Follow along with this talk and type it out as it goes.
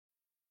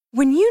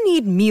When you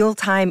need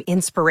mealtime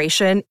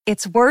inspiration,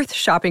 it's worth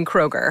shopping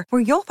Kroger,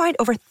 where you'll find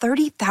over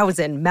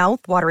 30,000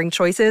 mouth-watering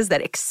choices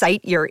that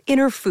excite your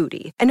inner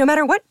foodie. And no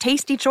matter what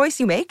tasty choice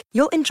you make,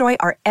 you'll enjoy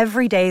our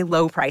everyday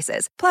low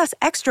prices, plus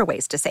extra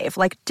ways to save,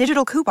 like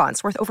digital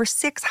coupons worth over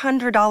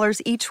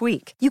 $600 each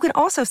week. You can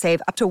also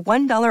save up to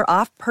 $1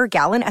 off per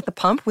gallon at the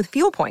pump with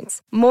fuel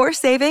points. More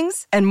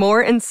savings and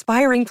more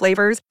inspiring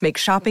flavors make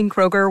shopping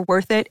Kroger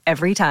worth it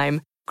every time.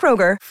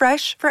 Kroger,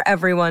 fresh for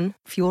everyone.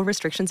 Fuel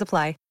restrictions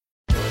apply.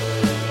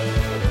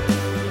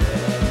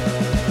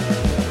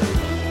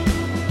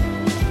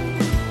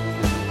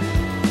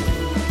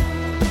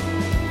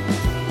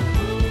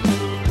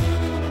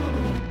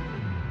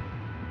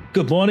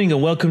 Good morning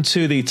and welcome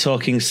to the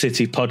Talking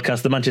City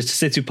podcast, the Manchester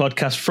City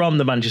podcast from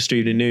the Manchester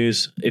Evening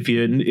News. If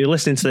you're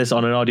listening to this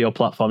on an audio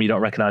platform, you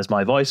don't recognise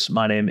my voice.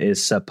 My name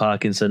is Seb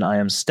Parkinson. I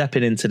am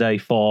stepping in today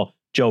for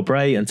Joe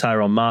Bray and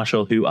Tyrone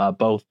Marshall, who are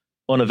both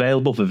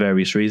unavailable for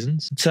various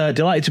reasons.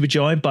 Delighted to be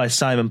joined by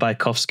Simon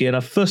Bajkowski.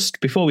 And first,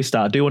 before we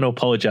start, I do want to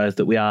apologise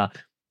that we are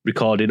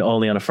recording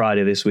only on a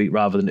Friday this week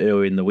rather than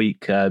earlier in the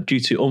week due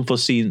to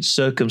unforeseen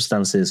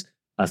circumstances.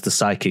 As the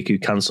psychic who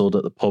cancelled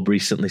at the pub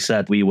recently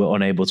said, we were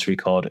unable to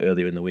record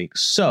earlier in the week.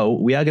 So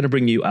we are going to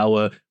bring you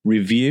our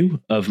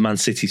review of Man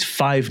City's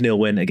 5-0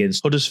 win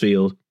against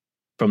Huddersfield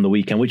from the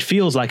weekend, which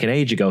feels like an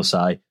age ago,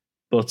 Si.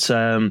 But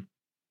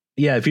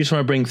yeah, if you just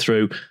want to bring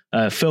through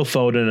Phil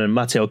Foden and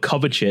Mateo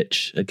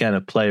Kovacic, again,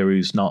 a player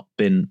who's not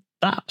been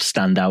that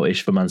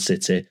standoutish for Man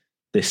City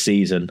this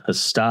season, has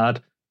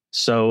starred.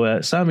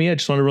 So Simon, yeah,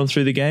 just want to run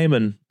through the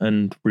game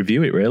and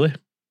review it, really.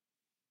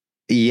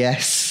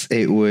 Yes,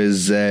 it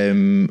was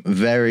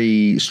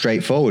very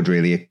straightforward,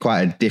 really.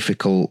 Quite a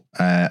difficult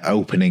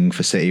opening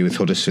for City with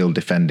Huddersfield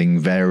defending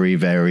very,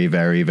 very,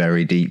 very,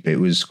 very deep.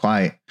 It was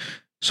quite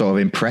sort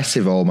of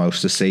impressive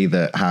almost to see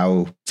that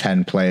how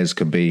 10 players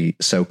could be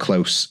so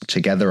close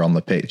together on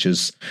the pitch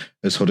as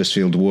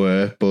Huddersfield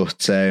were.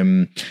 But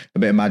a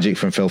bit of magic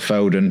from Phil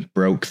Foden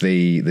broke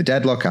the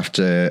deadlock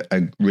after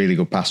a really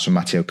good pass from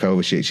Mateo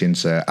Kovacic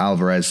into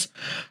Alvarez.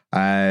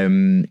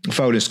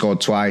 Foden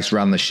scored twice,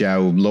 ran the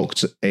show,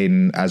 looked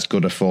in as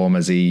good a form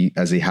as he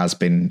has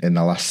been in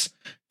the last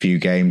few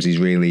games. He's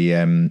really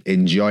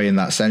enjoying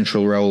that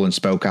central role and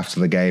spoke after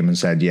the game and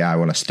said, yeah, I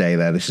want to stay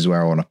there. This is where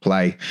I want to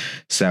play.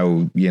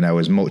 So, you know,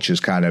 as much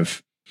as kind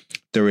of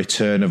the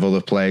return of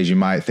other players, you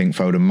might think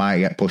Foden might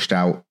get pushed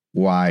out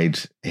wide,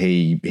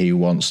 he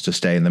wants to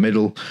stay in the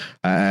middle.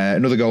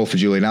 Another goal for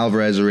Julian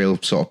Alvarez, a real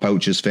sort of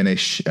poacher's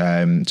finish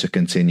to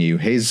continue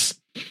his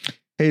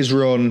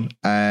run.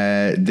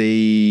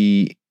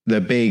 The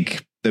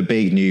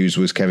big news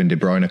was Kevin de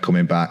Bruyne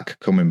coming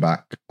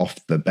back off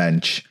the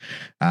bench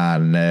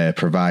and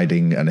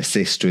providing an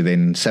assist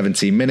within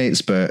 17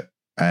 minutes, but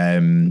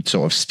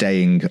sort of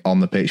staying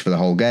on the pitch for the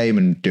whole game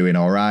and doing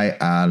all right.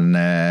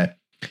 And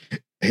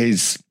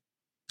his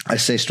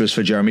assist was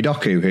for Jeremy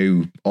Doku,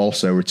 who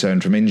also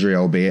returned from injury,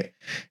 albeit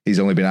he's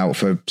only been out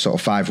for sort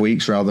of 5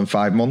 weeks rather than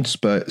 5 months,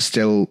 but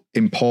still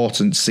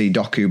important to see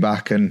Doku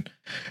back and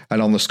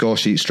on the score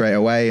sheet straight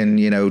away. And,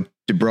 you know,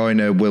 De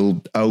Bruyne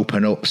will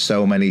open up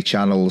so many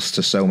channels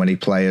to so many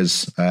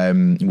players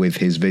with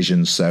his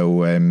vision.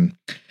 So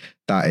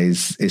that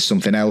is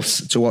something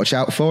else to watch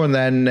out for. And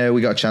then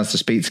we got a chance to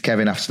speak to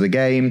Kevin after the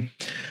game,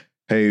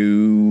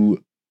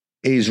 who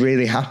is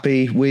really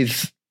happy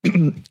with,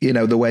 you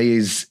know, the way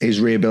his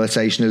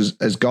rehabilitation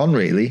has gone,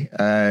 really.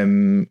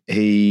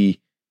 He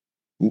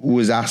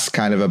was asked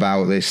kind of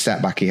about this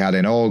setback he had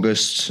in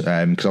August,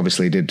 because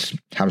obviously he did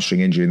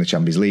hamstring injury in the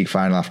Champions League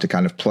final after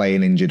kind of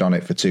playing injured on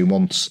it for 2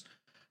 months.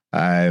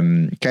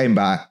 Came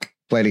back,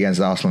 played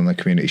against Arsenal in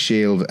the Community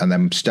Shield, and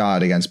then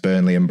started against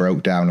Burnley and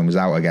broke down and was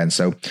out again.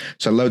 So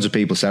loads of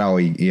people said,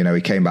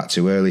 he came back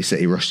too early,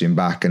 City rushed him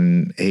back,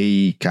 and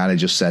he kind of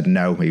just said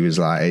no. He was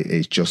like,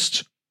 it's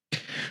just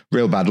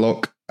real bad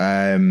luck.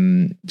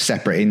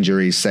 Separate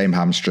injuries, same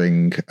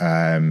hamstring.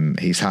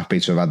 He's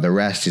happy to have had the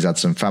rest. He's had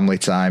some family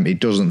time. He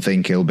doesn't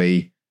think he'll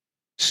be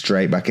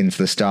straight back into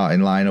the starting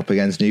lineup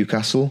against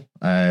Newcastle.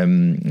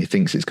 He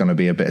thinks it's going to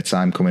be a bit of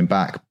time coming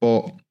back,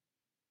 but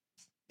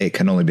it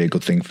can only be a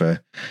good thing for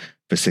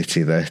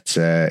City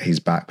that he's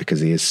back,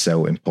 because he is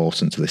so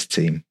important to this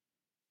team.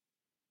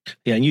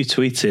 Yeah, and you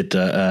tweeted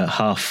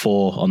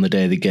 4:30 on the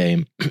day of the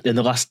game. In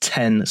the last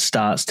 10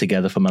 starts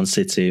together for Man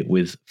City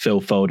with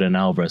Phil Foden and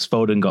Alvarez,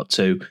 Foden got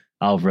 2,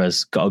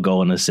 Alvarez got a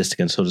goal and an assist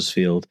against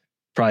Huddersfield.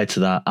 Prior to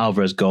that,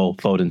 Alvarez goal,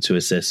 Foden 2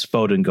 assists,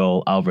 Foden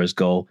goal, Alvarez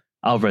goal,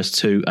 Alvarez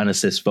 2, an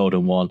assist,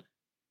 Foden 1.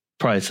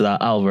 Prior to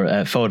that,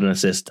 Foden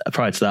assist.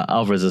 Prior to that,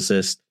 Alvarez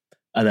assist.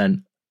 And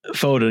then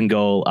Foden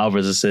goal,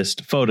 Alvarez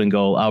assist, Foden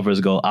goal,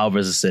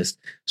 Alvarez assist.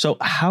 So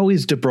how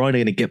is De Bruyne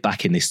going to get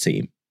back in this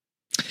team?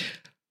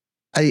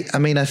 I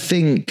mean, I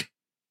think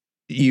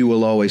you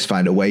will always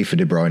find a way for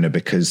De Bruyne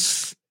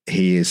because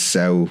he is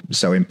so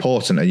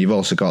important, and you've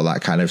also got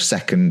that kind of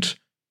secondary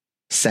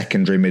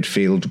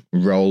midfield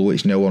role,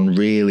 which no one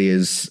really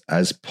has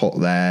put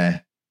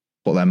their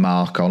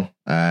mark on.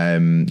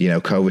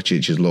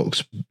 Kovacic has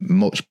looked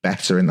much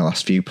better in the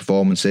last few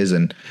performances,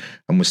 and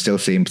we're still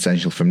seeing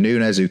potential from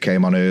Nunes, who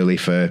came on early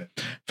for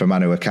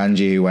Manu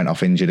Akanji, who went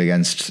off injured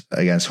against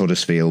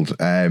Huddersfield.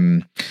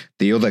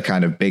 The other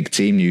kind of big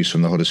team news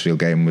from the Huddersfield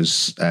game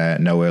was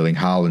no Erling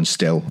Haaland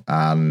still,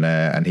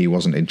 and he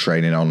wasn't in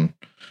training on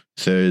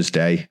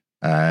Thursday.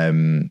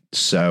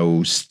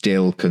 So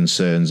still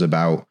concerns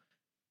about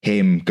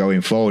him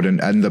going forward,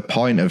 and the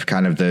point of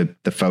kind of the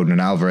Foden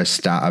and Alvarez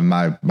stat and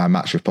my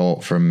match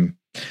report from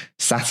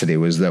Saturday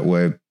was that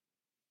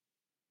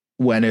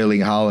when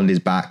Erling Haaland is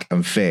back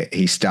and fit,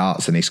 he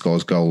starts and he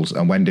scores goals,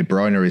 and when De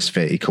Bruyne is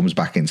fit, he comes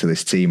back into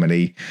this team and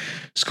he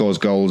scores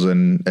goals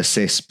and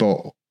assists.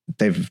 But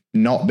they've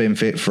not been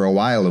fit for a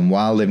while, and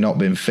while they've not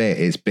been fit,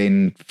 it's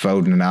been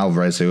Foden and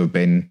Alvarez who have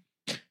been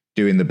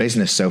doing the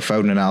business. So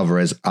Foden and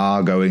Alvarez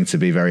are going to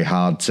be very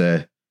hard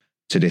to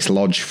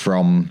dislodge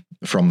from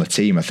the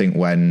team. I think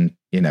when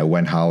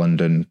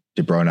Haaland and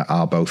De Bruyne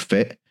are both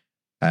fit,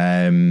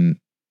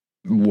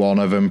 one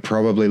of them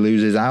probably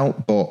loses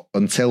out, but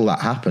until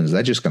that happens,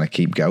 they're just going to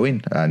keep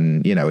going.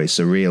 And, it's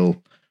a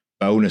real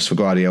bonus for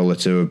Guardiola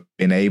to have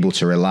been able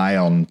to rely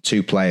on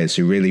two players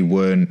who really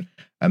weren't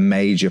a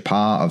major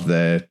part of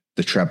the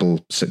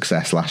treble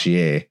success last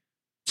year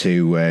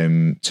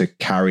to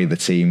carry the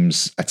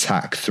team's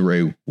attack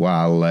through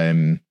while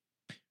De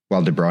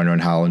Bruyne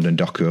and Haaland and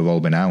Doku have all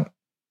been out.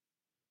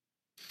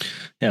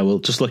 Yeah, well,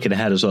 just looking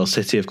ahead as well,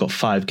 City have got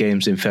 5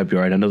 games in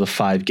February and another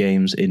 5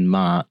 games in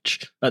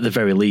March, at the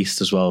very least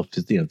as well.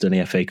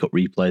 Any FA Cup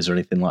replays or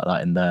anything like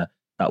that in there,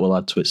 that will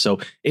add to it. So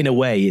in a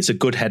way, it's a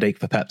good headache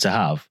for Pep to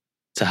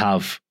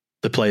have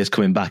the players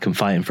coming back and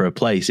fighting for a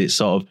place. It's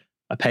sort of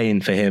a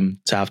pain for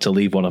him to have to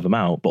leave one of them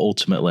out, but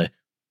ultimately,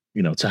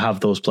 to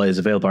have those players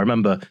available. I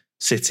remember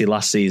City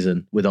last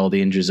season with all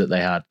the injuries that they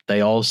had,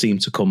 they all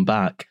seemed to come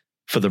back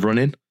for the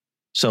run-in.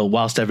 So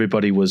whilst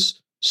everybody was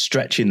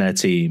stretching their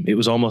team, it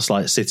was almost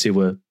like City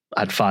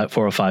had 4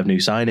 or 5 new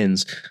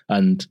signings,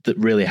 and that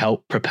really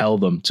helped propel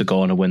them to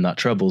go on and win that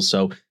treble.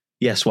 So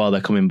yes, while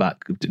they're coming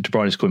back, De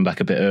Bruyne is coming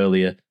back a bit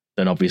earlier,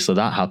 then obviously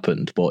that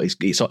happened. But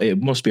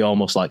it must be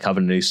almost like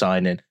having a new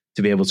signing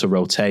to be able to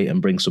rotate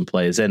and bring some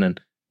players in. And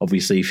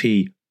obviously, if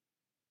he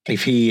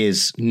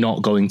is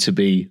not going to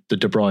be the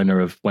De Bruyne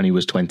of when he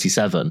was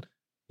 27,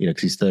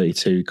 because he's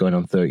 32, going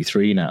on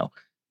 33 now.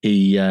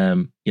 He,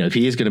 if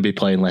he is going to be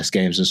playing less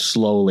games and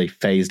slowly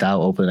phased out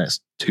over the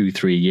next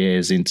 2-3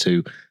 years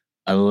into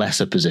a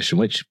lesser position,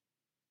 which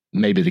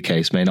may be the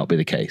case, may not be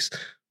the case,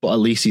 but at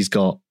least he's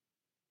got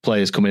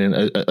players coming in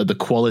at the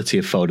quality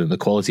of Foden, the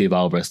quality of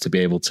Alvarez to be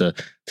able to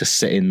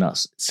sit in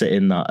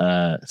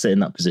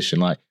that position.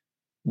 Like,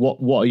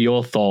 what are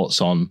your thoughts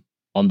on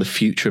the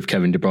future of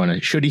Kevin De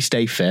Bruyne? Should he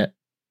stay fit?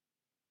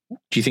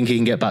 Do you think he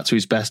can get back to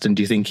his best? And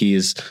do you think he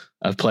is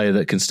a player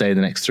that can stay the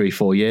next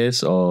 3-4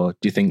 years? Or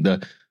do you think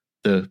the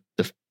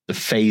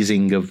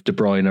phasing of De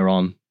Bruyne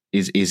on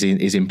is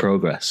in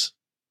progress?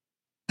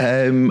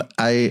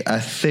 I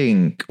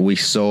think we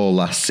saw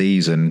last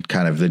season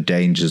kind of the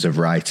dangers of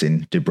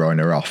writing De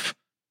Bruyne off.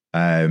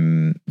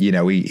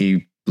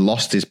 He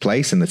lost his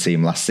place in the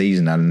team last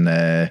season, and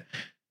I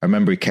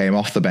remember he came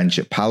off the bench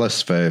at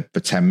Palace for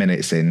 10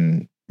 minutes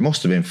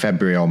must have been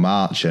February or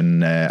March,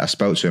 and I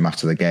spoke to him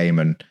after the game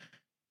and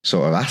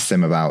sort of asked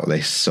him about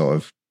this sort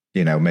of,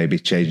 maybe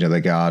changing of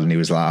the guard, and he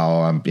was like,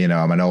 "Oh, I'm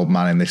an old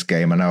man in this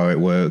game. I know how it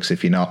works.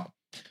 If you're not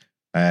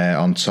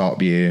on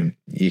top, you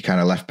kind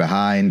of left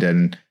behind."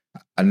 And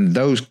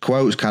those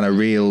quotes kind of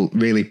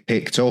really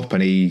picked up.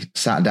 And he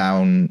sat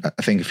down,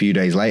 I think, a few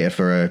days later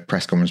for a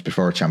press conference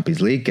before a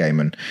Champions League game,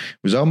 and it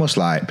was almost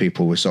like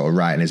people were sort of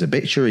writing his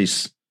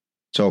obituaries,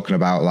 talking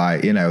about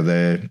like,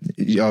 do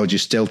you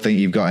still think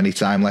you've got any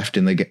time left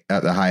at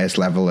the highest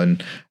level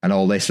and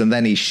all this? And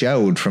then he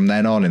showed from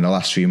then on in the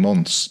last few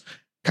months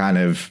kind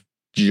of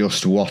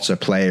just what a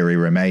player he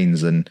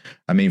remains. And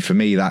I mean, for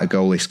me, that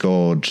goal he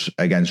scored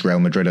against Real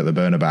Madrid at the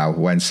Bernabeu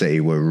when City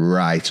were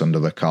right under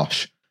the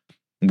cosh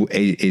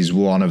is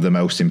one of the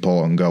most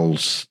important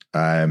goals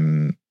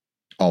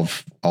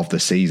of the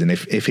season.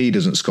 If he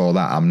doesn't score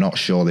that, I'm not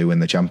sure they win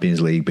the Champions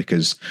League,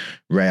 because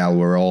Real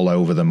were all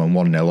over them and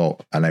 1-0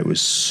 up, and it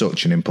was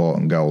such an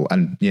important goal.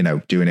 And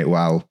doing it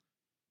while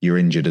you're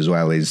injured as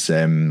well is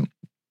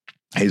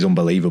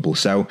unbelievable.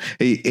 So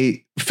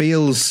it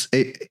feels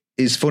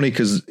it's funny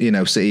because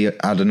City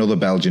had another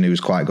Belgian who was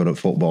quite good at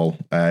football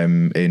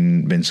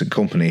in Vincent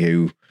Kompany,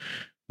 who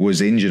was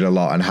injured a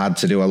lot and had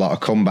to do a lot of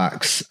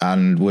comebacks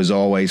and was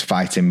always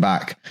fighting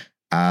back.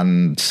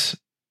 And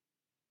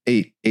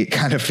it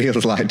kind of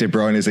feels like De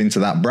Bruyne is into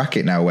that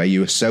bracket now, where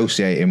you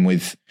associate him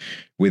with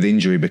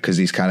injury because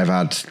he's kind of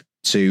had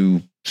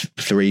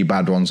 2-3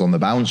 bad ones on the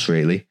bounce,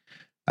 really.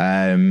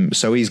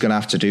 So he's going to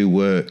have to do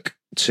work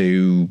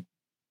to,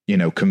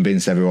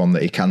 convince everyone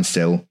that he can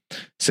still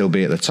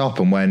be at the top.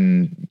 And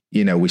when,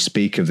 we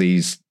speak of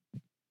these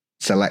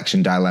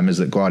selection dilemmas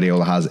that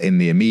Guardiola has in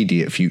the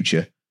immediate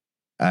future,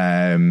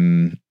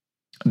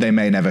 they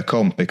may never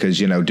come because,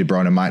 De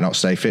Bruyne might not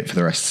stay fit for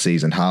the rest of the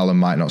season. Haaland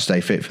might not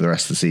stay fit for the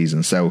rest of the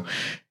season. So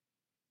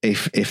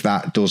if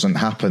that doesn't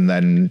happen,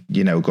 then,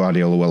 you know,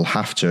 Guardiola will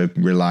have to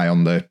rely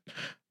on the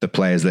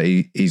players that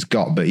he's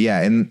got. But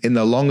yeah, in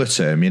the longer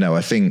term, you know,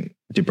 I think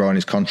De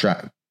Bruyne's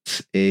contract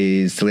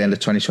is till the end of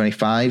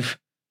 2025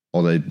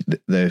 or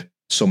the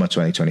summer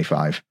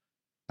 2025.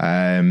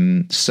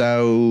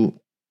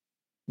 So,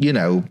 you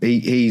know,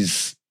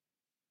 he's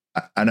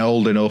an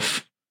old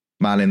enough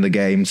man in the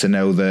game to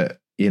know that,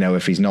 you know,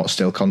 if he's not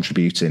still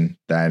contributing,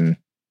 then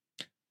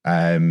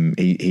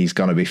he's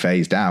going to be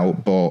phased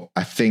out. But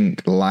I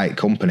think, like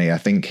Kompany, I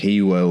think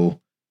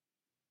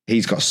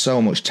he's got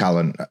so much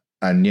talent,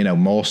 and, you know,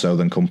 more so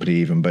than Kompany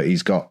even, but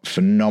he's got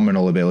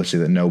phenomenal ability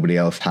that nobody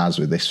else has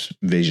with this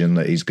vision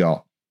that he's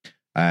got.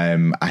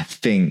 I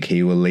think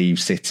he will leave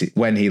City.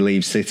 When he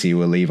leaves City, he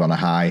will leave on a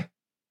high,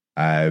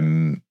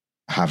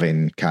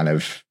 having kind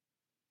of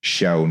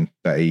shown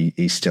that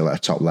he's still at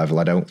a top level.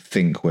 I don't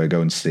think we're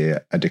going to see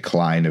a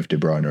decline of De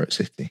Bruyne at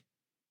City.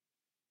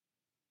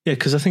 Yeah,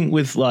 because I think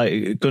with like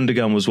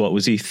Gundogan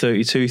was he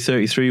 32,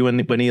 33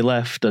 when he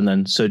left, and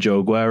then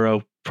Sergio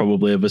Aguero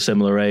probably of a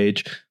similar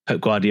age. Pep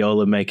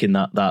Guardiola making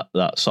that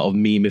sort of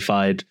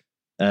memeified,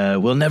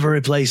 we'll never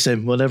replace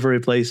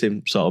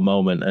him sort of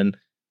moment. And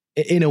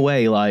in a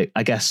way, like,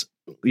 I guess,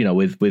 you know,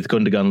 with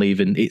Gundogan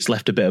leaving, it's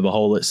left a bit of a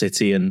hole at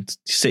City, and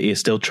City is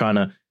still trying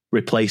to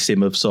replace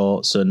him of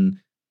sorts. And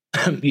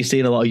you're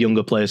seeing a lot of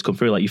younger players come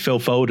through, like Phil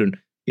Foden.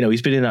 You know,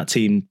 he's been in that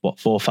team, 4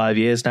 or 5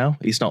 years now.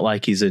 It's not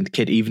like he's a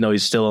kid, even though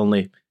he's still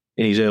only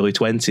in his early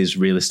 20s,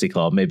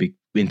 realistically, or maybe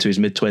into his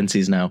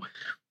mid-20s now.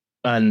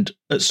 And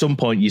at some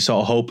point, you're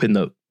sort of hoping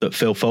that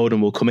Phil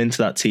Foden will come into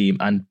that team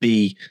and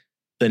be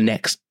the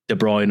next De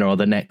Bruyne or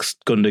the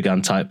next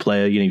Gundogan type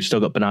player. You know, you've still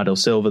got Bernardo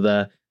Silva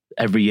there.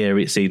 Every year,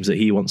 it seems that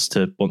he wants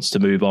to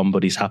move on,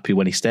 but he's happy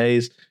when he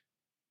stays.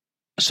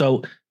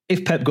 So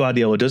if Pep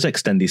Guardiola does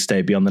extend his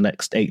stay beyond the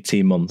next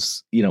 18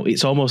 months, you know,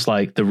 it's almost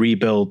like the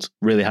rebuild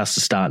really has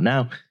to start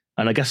now.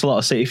 And I guess a lot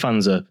of City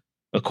fans are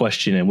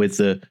questioning with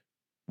the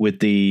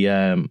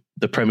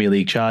Premier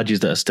League charges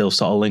that are still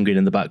sort of lingering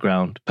in the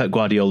background. Pep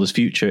Guardiola's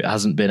future, it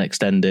hasn't been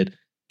extended.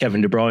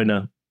 Kevin de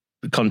Bruyne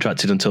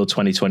contracted until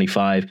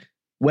 2025.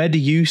 Where do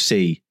you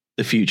see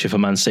the future for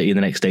Man City in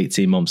the next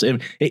 18 months?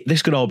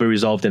 This could all be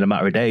resolved in a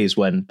matter of days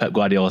when Pep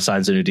Guardiola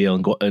signs a new deal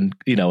and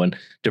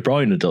De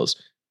Bruyne does.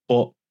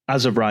 But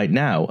as of right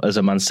now, as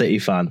a Man City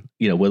fan,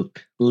 you know, we're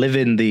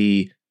living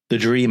the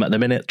dream at the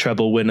minute.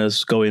 Treble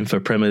winners, going for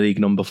Premier League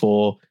number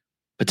 4,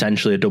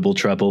 potentially a double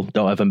treble.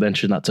 Don't ever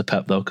mention that to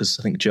Pep though, because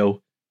I think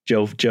Joe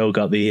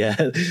got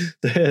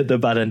the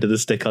bad end of the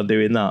stick on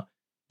doing that.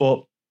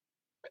 But,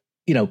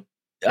 you know,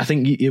 I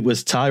think it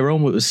was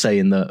Tyrone who was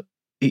saying that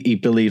he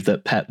believed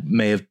that Pep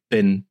may have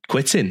been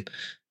quitting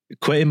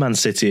Man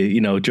City, you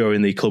know,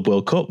 during the Club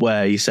World Cup,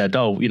 where he said,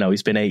 oh, you know,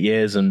 it's been 8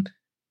 years and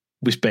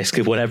we've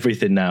basically won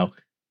everything now.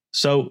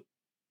 So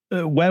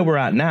where we're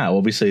at now,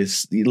 obviously,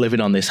 is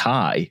living on this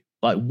high.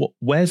 Like,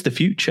 where's the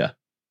future?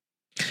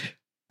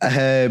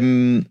 Yeah,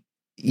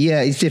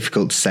 it's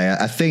difficult to say.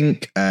 I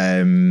think I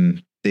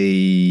don't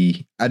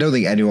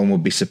think anyone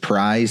would be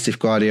surprised if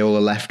Guardiola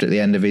left at the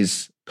end of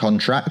his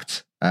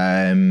contract.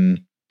 I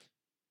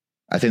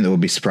think they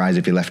would be surprised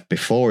if he left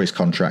before his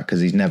contract,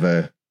 because he's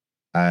never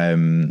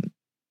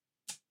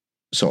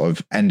sort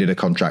of ended a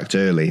contract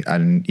early.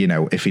 And, you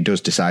know, if he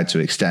does decide to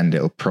extend,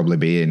 it'll probably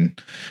be in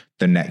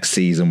the next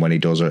season when he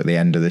does, or at the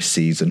end of this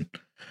season.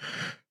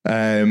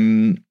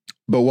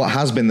 But what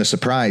has been the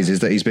surprise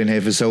is that he's been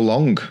here for so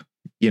long.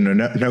 You know,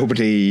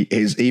 nobody,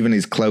 even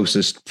his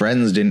closest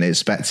friends didn't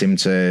expect him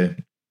to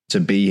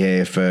be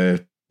here for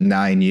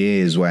 9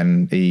 years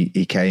when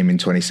he came in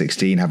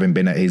 2016, having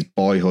been at his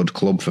boyhood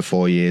club for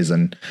 4 years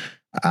and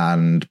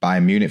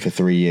Bayern Munich for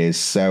 3 years.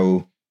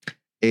 So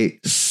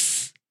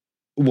it's,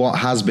 what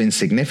has been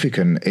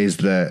significant is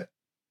that,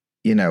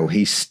 you know,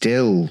 he's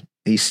still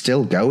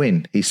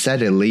going. He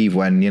said he'll leave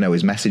when, you know,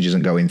 his message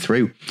isn't going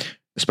through.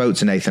 I spoke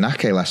to Nathan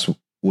Ake last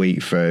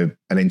week for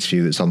an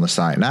interview that's on the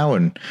site now,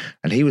 and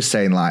he was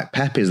saying, like,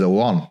 Pep is the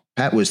one.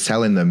 Pep was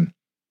telling them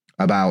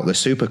about the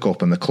Super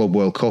Cup and the Club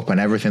World Cup and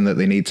everything that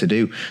they need to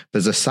do.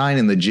 There's a sign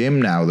in the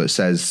gym now that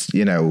says,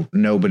 you know,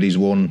 nobody's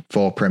won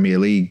 4 Premier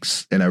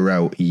Leagues in a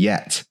row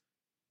yet.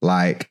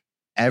 Like,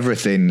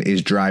 everything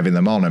is driving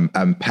them on,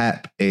 and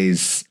Pep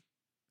is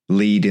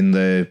leading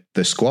the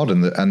squad,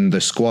 and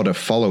the squad are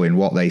following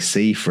what they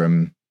see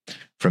from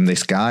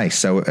this guy.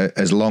 So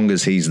as long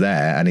as he's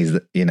there, and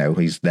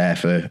he's there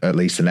for at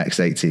least the next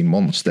 18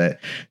 months, that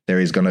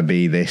there is going to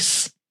be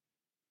this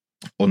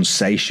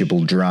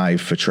unsatiable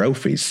drive for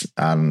trophies.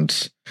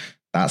 And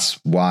that's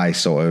why,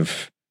 sort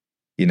of,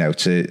 you know,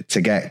 to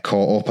get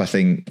caught up, I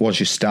think once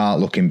you start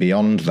looking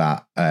beyond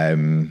that,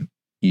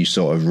 you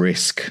sort of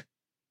risk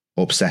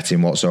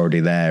upsetting what's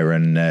already there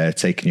and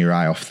taking your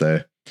eye off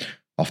the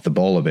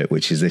ball a bit,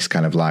 which is this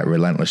kind of like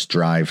relentless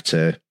drive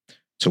to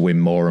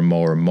win more and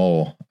more and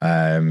more.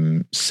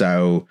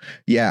 So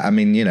yeah, I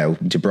mean, you know,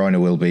 De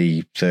Bruyne will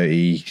be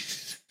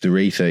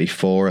 33,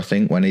 34, I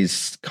think, when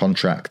his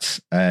contract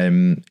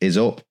is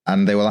up,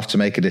 and they will have to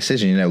make a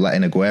decision. You know,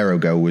 letting Aguero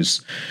go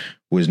was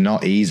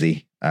not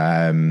easy.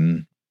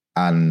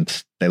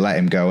 and they let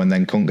him go, and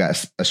then couldn't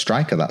get a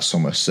striker that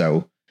summer.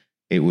 So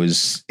it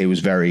was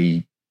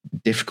very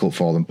difficult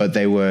for them. But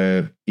they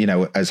were,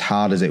 as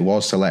hard as it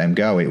was to let him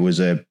go, it was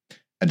a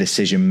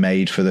decision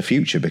made for the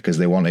future, because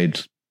they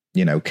wanted,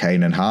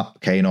 Kane or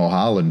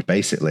Haaland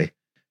basically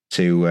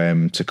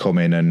to come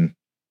in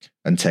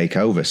and take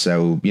over.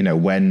 So,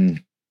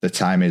 when the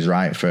time is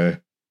right for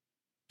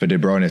De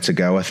Bruyne to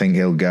go, I think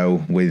he'll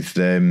go with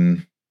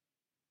the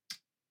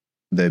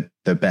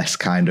best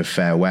kind of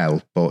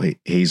farewell. But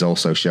he's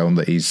also shown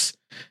that he's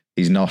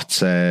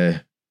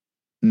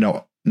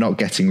not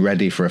getting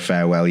ready for a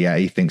farewell yet.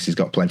 He thinks he's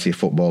got plenty of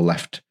football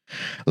left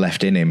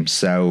in him.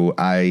 So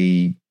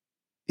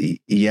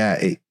you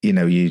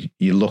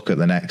look at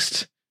the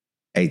next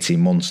 18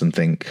 months and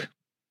think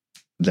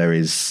there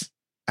is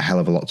a hell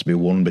of a lot to be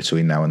won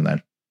between now and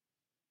then.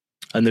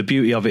 And the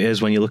beauty of it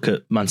is, when you look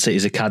at Man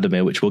City's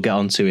academy, which we'll get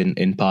onto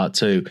in part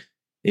 2,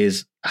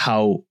 is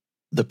how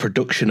the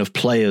production of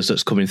players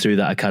that's coming through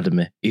that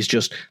academy is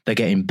they're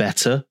getting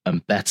better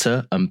and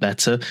better and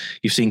better.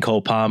 You've seen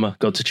Cole Palmer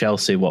go to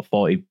Chelsea,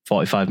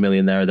 45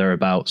 million there or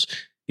thereabouts.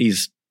 He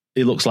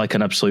looks like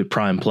an absolute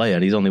prime player,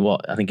 and he's only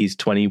I think he's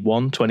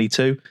 21,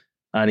 22,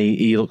 and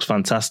he looks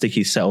fantastic.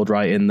 He's settled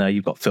right in there.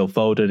 You've got Phil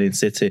Foden in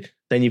City.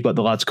 Then you've got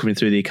the lads coming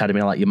through the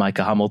academy like your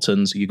Micah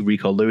Hamiltons.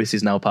 Rico Lewis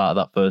is now part of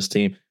that first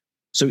team.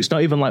 So it's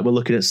not even like we're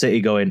looking at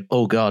City going,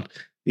 oh God,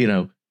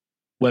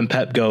 when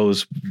Pep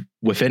goes,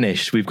 we're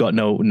finished. We've got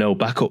no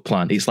backup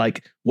plan. It's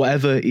like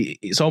whatever.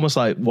 It's almost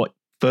like what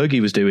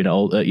Fergie was doing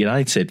at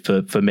United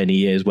for many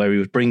years, where he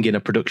was bringing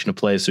a production of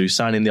players through,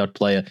 signing the odd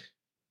player,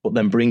 but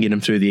then bringing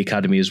them through the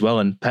academy as well.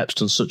 And Pep's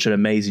done such an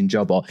amazing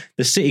job. Or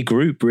the City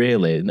group,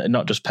 really,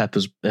 not just Pep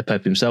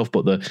himself,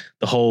 but the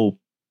whole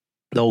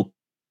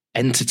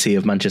entity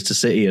of Manchester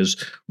City has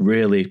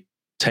really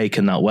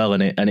taken that well,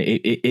 and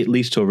it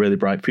leads to a really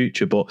bright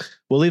future. But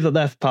we'll leave that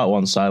there for part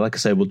 1. So, like I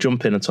say, we'll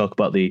jump in and talk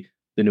about the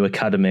new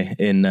academy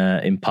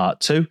in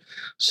part 2.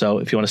 So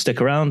if you want to stick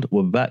around,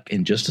 we'll be back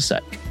in just a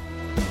sec.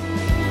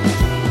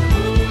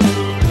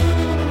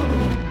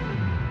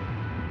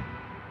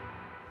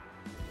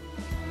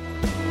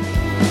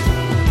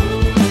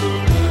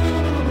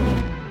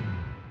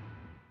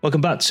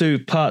 Welcome back to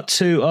part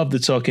 2 of the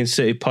Talking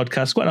City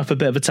podcast. Went off a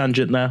bit of a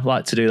tangent there.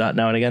 Like to do that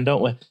now and again,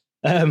 don't we?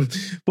 So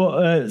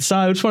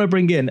I just want to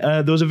bring in,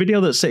 there was a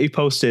video that City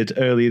posted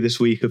earlier this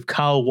week of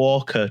Kyle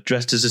Walker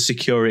dressed as a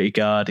security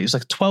guard. It was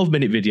like a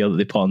 12-minute video that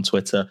they put on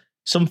Twitter,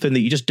 something that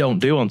you just don't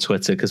do on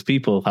Twitter because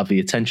people have the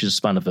attention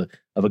span of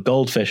a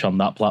goldfish on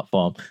that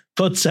platform.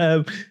 But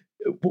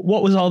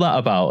what was all that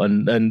about?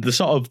 And the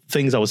sort of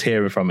things I was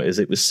hearing from it is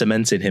it was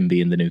cementing him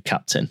being the new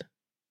captain.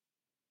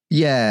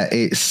 Yeah,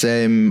 it's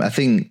I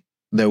think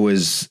there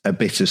was a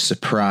bit of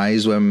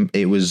surprise when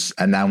it was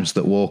announced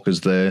that Walker's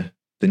the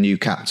new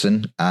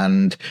captain,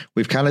 and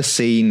we've kind of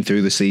seen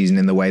through the season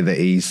in the way that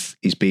he's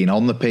been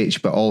on the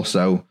pitch, but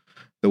also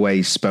the way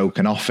he's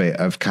spoken off it,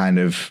 of kind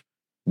of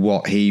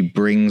what he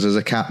brings as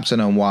a captain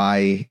and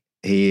why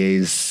he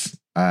is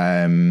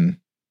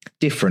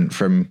different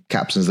from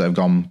captains that have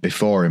gone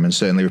before him, and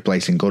certainly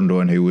replacing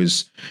Gundogan, who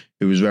was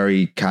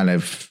very kind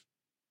of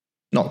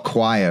not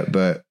quiet,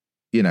 but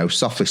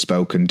softly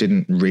spoken,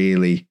 didn't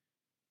really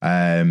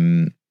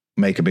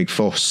make a big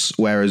fuss,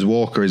 whereas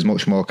Walker is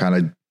much more kind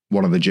of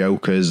one of the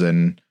jokers,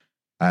 and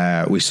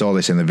we saw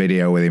this in the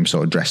video with him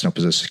sort of dressing up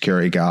as a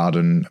security guard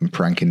and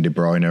pranking De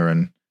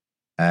Bruyne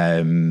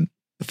and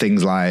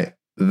things like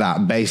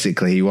that.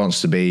 Basically, he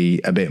wants to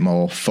be a bit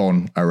more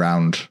fun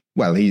around.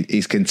 Well,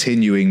 he's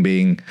continuing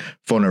being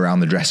fun around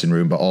the dressing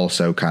room, but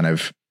also kind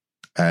of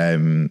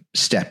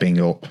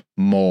stepping up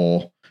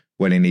more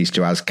when he needs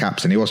to as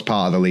captain. He was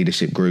part of the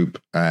leadership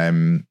group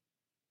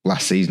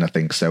last season, I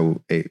think.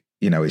 So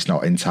it's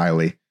not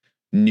entirely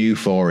new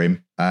for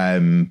him,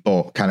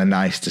 but kind of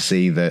nice to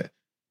see that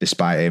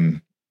despite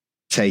him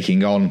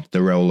taking on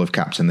the role of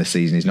captain this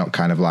season, he's not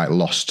kind of like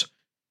lost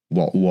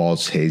what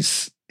was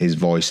his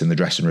voice in the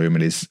dressing room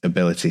and his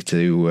ability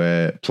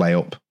to play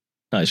up.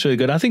 That's really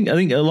good. I think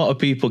a lot of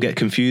people get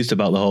confused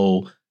about the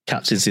whole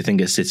captaincy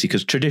thing at City,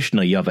 because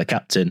traditionally you have a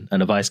captain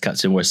and a vice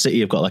captain, where City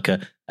have got like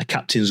a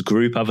captain's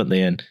group, haven't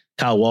they? And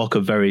Kyle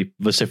Walker very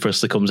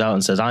vociferously comes out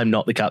and says, I'm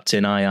not the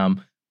captain, I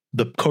am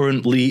the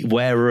current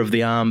wearer of the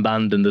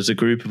armband, and there's a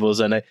group of us,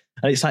 and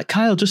it's like,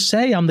 Kyle, just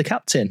say I'm the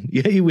captain.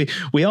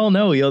 We all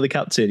know you're the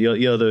captain.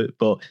 You're the.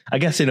 But I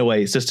guess in a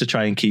way it's just to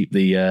try and keep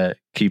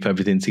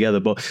everything together.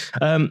 But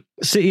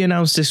City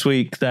announced this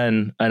week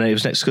then, and it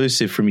was an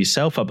exclusive from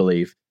yourself, I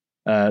believe.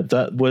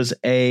 There's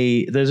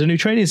a new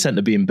training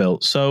centre being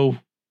built. So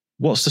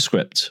what's the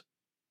script?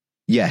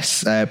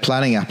 Yes,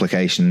 planning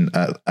application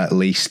at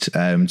least to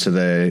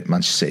the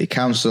Manchester City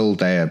Council.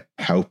 They are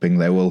hoping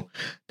they will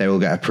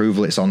get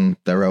approval. It's on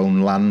their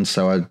own land,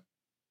 so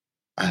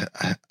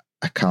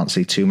I can't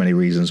see too many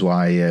reasons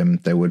why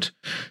they would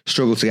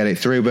struggle to get it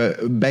through.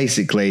 But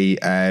basically,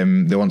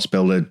 they want to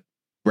build a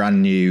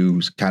brand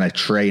new kind of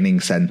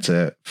training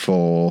centre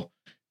for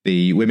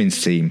the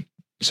women's team.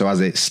 So as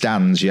it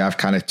stands, you have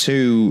kind of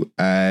two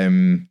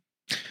main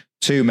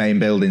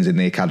buildings in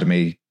the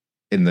academy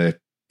in the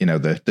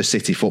the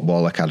City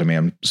Football Academy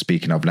I'm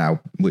speaking of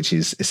now, which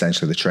is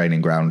essentially the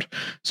training ground.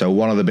 So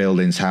one of the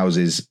buildings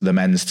houses the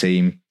men's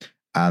team,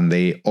 and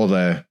the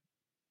other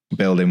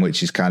building,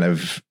 which is kind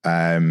of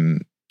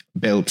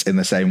built in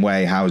the same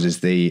way, houses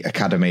the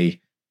academy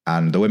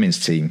and the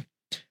women's team.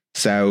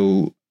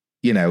 So,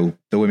 the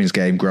women's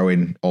game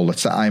growing all the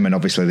time. And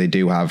obviously they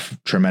do have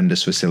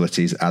tremendous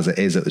facilities as it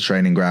is at the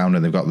training ground.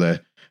 And they've got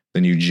the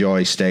new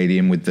Joy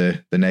Stadium with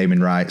the naming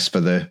rights for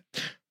the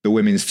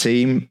women's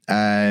team.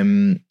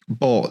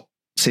 But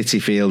City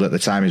feel that the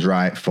time is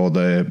right for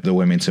the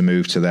women to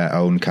move to their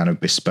own kind of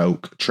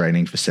bespoke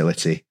training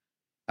facility,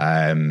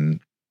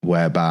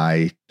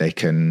 whereby they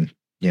can,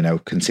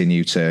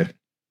 continue to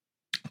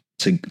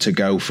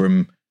go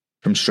from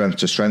strength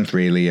to strength,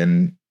 really.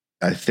 And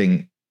I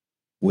think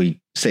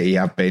City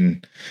have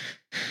been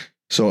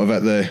sort of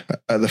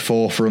at the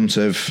forefront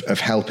of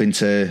helping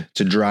to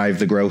drive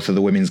the growth of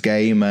the women's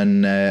game.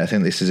 And I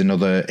think this is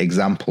another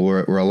example.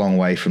 We're a long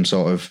way from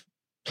sort of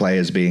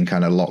players being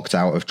kind of locked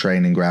out of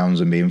training grounds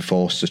and being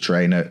forced to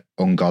train at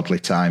ungodly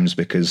times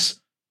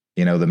because,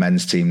 the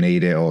men's team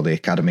need it or the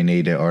academy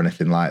need it or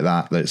anything like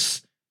that.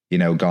 That's,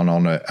 gone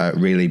on at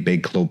really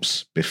big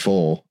clubs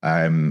before.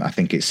 I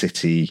think it's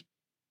City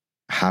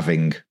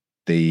having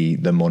the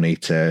money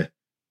to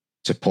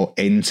put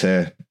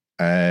into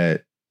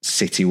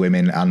City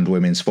women and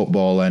women's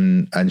football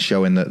and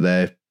showing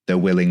that they're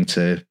willing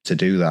to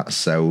do that.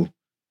 So,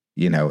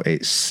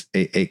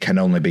 it can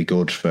only be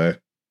good for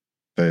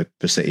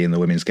City in the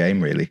women's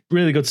game, really.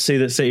 Really good to see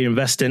that City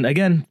investing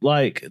again.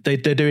 Like they're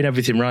doing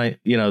everything right.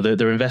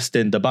 They're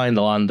investing. They're buying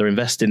the land. They're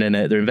investing in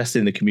it. They're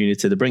investing in the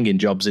community. They're bringing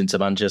jobs into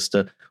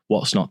Manchester.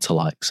 What's not to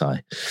like,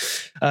 Si?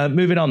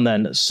 Moving on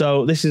then.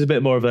 So this is a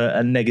bit more of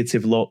a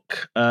negative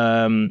look.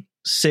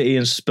 City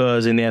and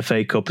Spurs in the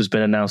FA Cup has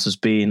been announced as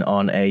being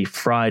on a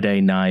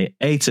Friday night,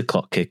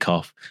 8:00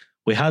 kickoff.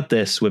 We had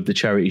this with the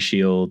Charity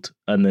Shield,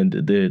 and then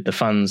the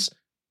fans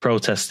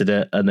protested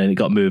it, and then it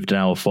got moved an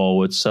hour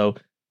forward. So,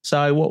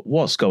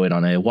 what's going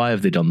on here? Why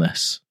have they done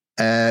this?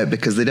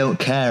 Because they don't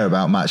care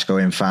about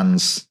match-going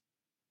fans,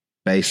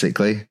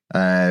 basically.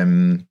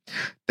 There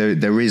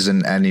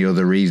isn't any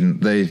other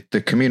reason.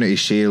 The Community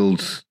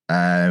Shield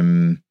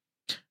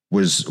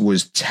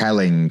was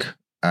telling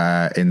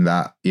in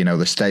that,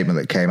 the statement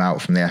that came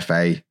out from the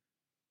FA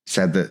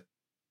said that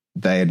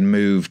they had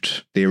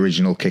moved the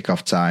original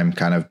kickoff time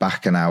kind of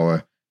back an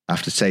hour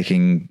after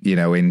taking,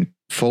 in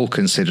full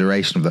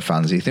consideration of the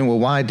fans. You think, well,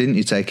 why didn't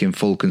you take in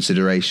full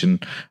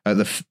consideration at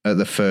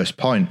the first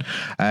point?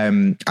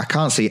 I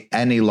can't see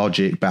any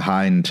logic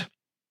behind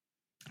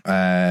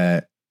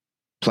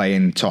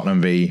playing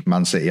Tottenham v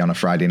Man City on a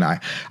Friday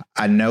night.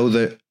 I know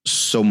that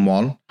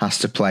someone has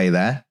to play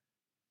there,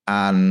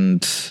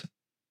 and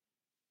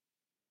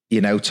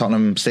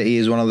Tottenham City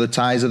is one of the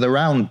ties of the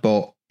round,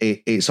 but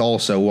it's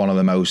also one of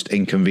the most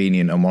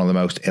inconvenient and one of the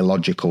most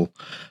illogical.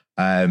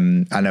 I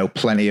know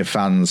plenty of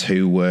fans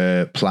who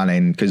were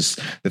planning, because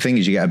the thing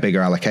is you get a bigger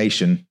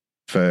allocation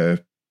for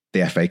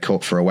the FA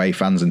Cup for away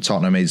fans, and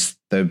Tottenham is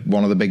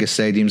one of the biggest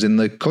stadiums in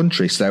the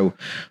country. So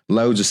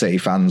loads of City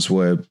fans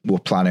were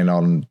planning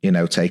on,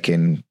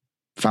 taking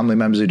family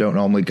members who don't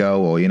normally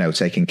go, or,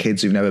 taking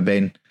kids who've never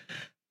been.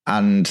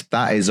 And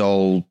that is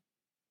all,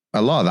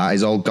 a lot of that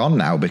is all gone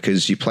now,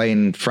 because you're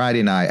playing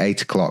Friday night,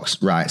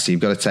 8:00, right? So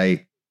you've got to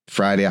take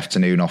Friday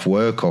afternoon off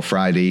work, or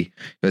Friday,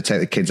 you've got to take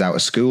the kids out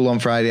of school on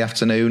Friday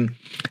afternoon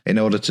in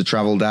order to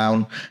travel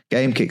down.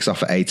 Game kicks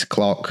off at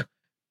 8:00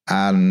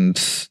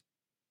 and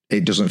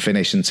it doesn't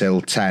finish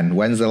until 10.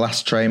 When's the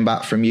last train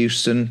back from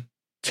Euston?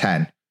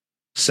 10.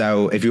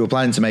 So if you were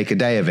planning to make a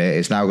day of it,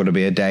 it's now going to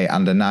be a day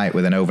and a night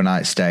with an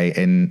overnight stay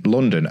in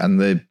London. And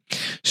the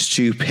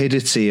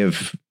stupidity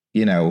of,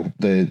 the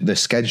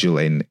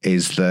scheduling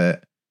is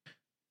that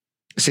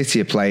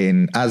City are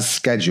playing as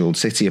scheduled.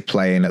 City are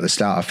playing at the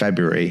start of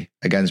February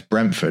against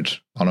Brentford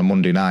on a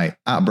Monday night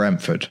at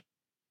Brentford.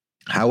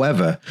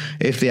 However,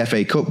 if the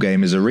FA Cup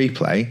game is a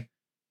replay,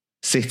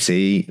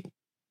 City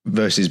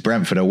versus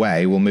Brentford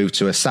away will move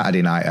to a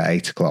Saturday night at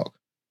 8:00.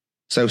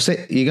 So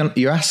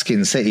you're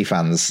asking City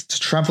fans to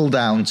travel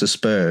down to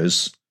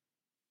Spurs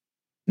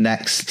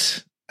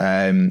next,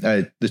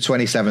 the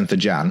 27th of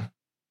Jan,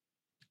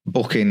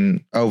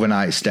 booking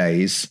overnight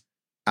stays,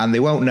 and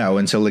they won't know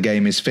until the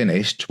game is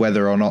finished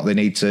whether or not they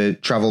need to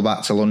travel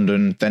back to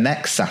London the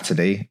next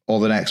Saturday or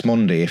the next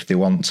Monday if they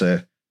want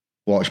to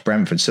watch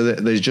Brentford. So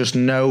there's just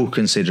no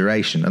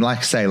consideration. And like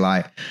I say,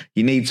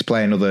 you need to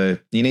play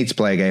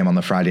a game on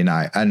the Friday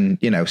night, and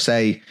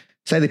say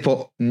they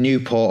put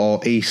Newport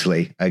or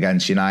Eastleigh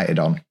against United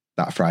on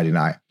that Friday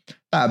night.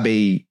 That'd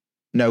be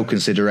no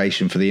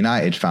consideration for the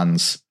United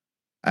fans.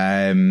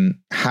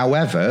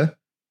 However,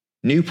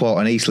 Newport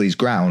and Eastleigh's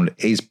ground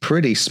is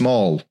pretty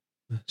small.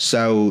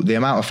 So the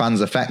amount of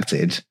fans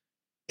affected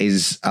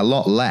is a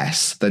lot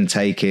less than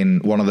taking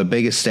one of the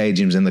biggest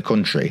stadiums in the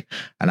country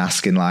and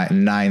asking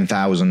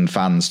 9,000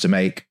 fans to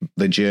make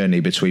the journey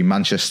between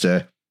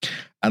Manchester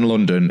and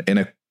London in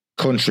a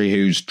country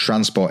whose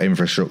transport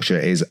infrastructure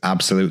is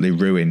absolutely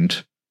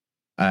ruined.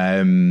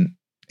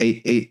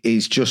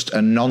 it's just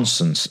a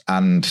nonsense.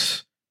 And,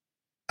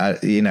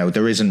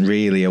 there isn't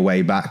really a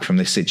way back from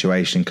this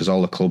situation because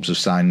all the clubs have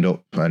signed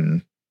up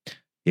and,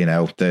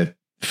 the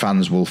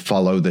fans will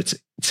follow the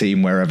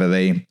team wherever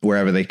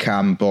they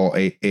can. But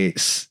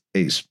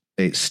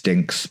it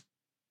stinks.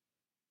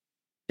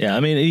 Yeah, I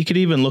mean, you could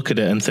even look at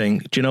it and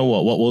think, do you know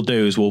what? What we'll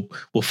do is we'll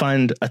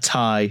find a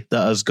tie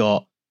that has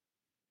got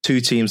two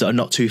teams that are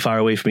not too far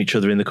away from each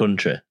other in the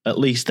country. At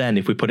least then,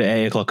 if we put it at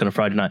 8 o'clock on a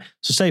Friday night.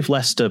 So say if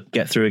Leicester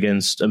get through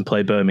against and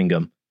play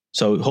Birmingham.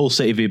 So Hull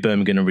City v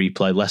Birmingham and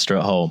replay, Leicester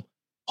at home.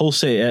 Hull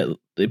City,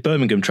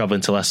 Birmingham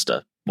travelling to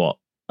Leicester, what,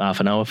 half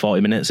an hour,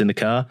 40 minutes in the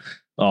car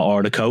or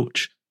on a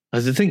coach?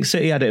 I think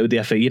City had it with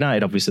the FA.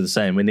 United, obviously the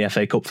same, in the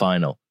FA Cup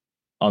final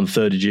on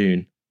 3rd of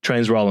June.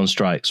 Trains were all on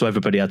strike, so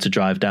everybody had to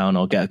drive down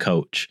or get a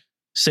coach.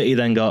 City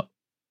then got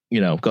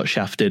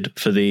shafted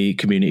for the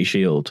Community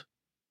Shield.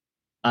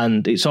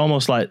 And it's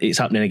almost like it's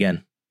happening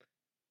again.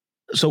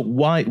 So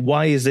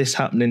why is this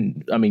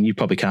happening? I mean, you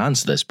probably can't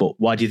answer this, but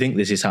why do you think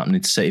this is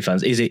happening to City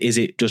fans? Is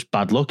it just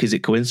bad luck? Is it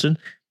coincidence?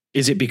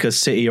 Is it because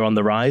City are on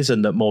the rise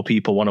and that more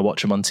people want to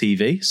watch them on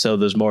TV? So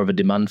there's more of a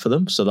demand for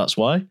them. So that's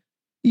why?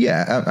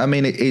 Yeah, I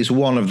mean, it's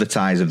one of the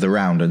ties of the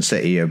round, and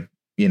City are,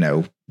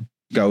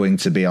 going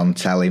to be on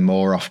telly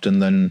more often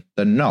than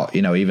not.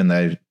 Even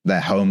though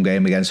their home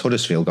game against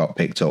Huddersfield got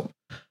picked up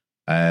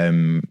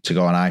to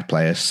go on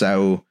iPlayer.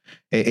 So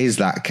it is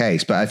that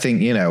case. But I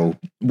think,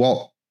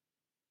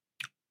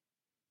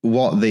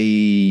 what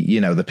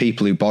the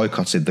people who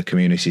boycotted the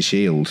Community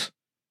Shield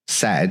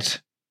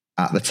said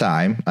at the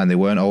time, and they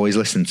weren't always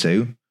listened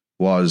to,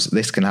 was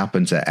this can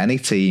happen to any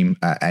team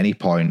at any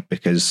point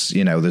because,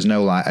 there's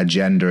no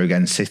agenda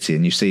against City.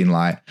 And you've seen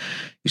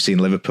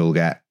Liverpool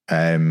get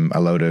a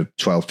load of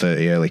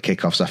 12:30 early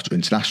kickoffs after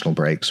international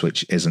breaks,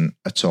 which isn't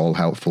at all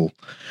helpful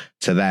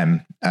to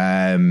them.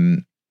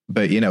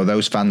 But,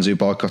 those fans who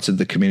boycotted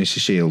the Community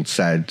Shield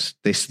said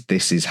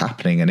this is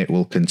happening and it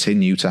will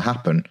continue to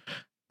happen.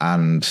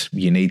 And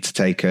you need to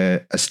take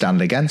a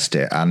stand against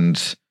it.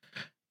 And,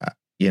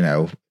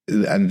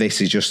 and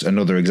this is just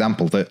another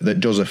example that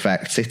does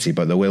affect City,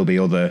 but there will be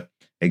other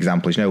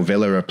examples.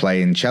 Villa are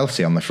playing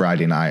Chelsea on the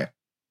Friday night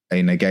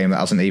in a game that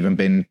hasn't even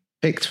been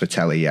picked for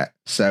telly yet.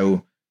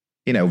 So,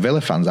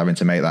 Villa fans having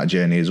to make that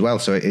journey as well.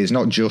 So it's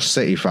not just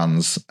City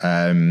fans.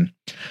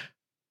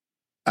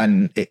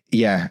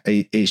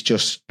 It's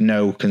just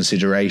no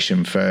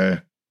consideration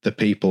for the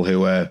people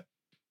who are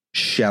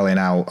shelling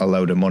out a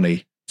load of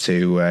money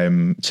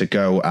to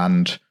go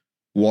and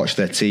watch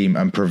their team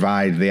and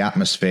provide the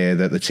atmosphere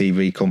that the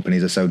TV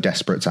companies are so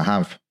desperate to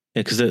have.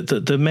 Yeah, because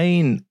the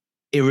main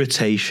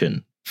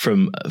irritation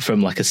from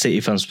like a City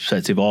fan's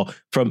perspective or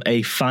from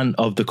a fan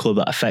of the club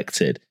that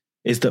affected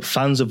is that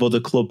fans of other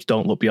clubs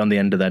don't look beyond the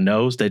end of their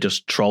nose. They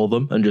just troll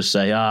them and just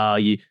say,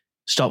 you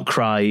stop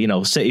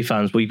crying. City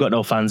fans, well, you've got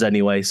no fans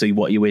anyway, so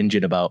what are you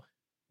whinging about?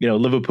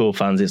 Liverpool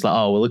fans, it's like,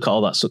 oh, well, look at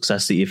all that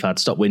success that you've had.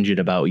 Stop whinging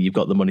about it. You've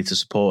got the money to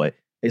support it.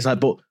 It's like,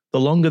 but the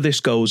longer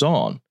this goes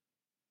on,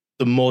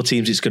 the more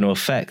teams it's going to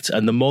affect.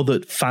 And the more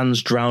that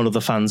fans drown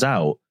other fans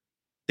out,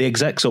 the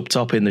execs up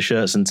top in the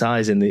shirts and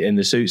ties, in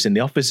the suits, in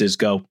the offices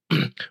go,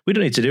 we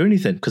don't need to do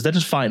anything because they're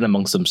just fighting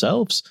amongst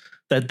themselves.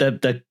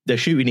 They're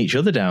shooting each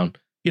other down.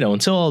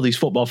 Until all these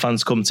football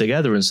fans come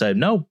together and say,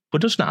 no, we're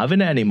just not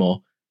having it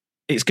anymore.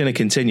 It's going to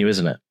continue,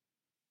 isn't it?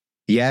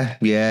 Yeah.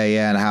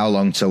 And how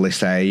long till they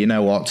say, you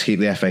know what, to keep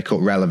the FA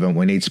Cup relevant,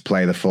 we need to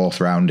play the 4th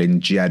round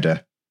in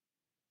Jeddah.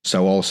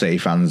 So all City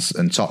fans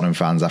and Tottenham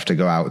fans have to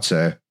go out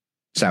to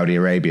Saudi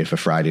Arabia for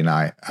Friday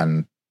night,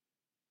 and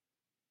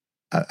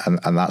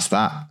that's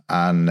that.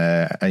 And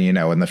the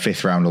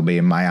 5th round will be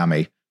in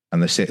Miami,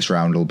 and the 6th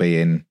round will be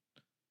in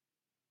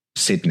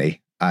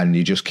Sydney, and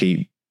you just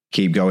keep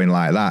going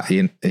like that.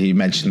 You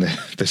mentioned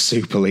the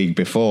Super League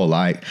before,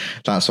 like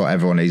that's what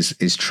everyone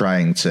is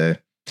trying to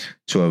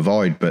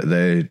avoid. But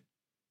the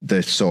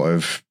sort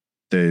of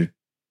the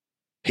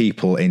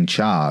people in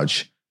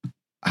charge,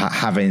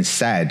 having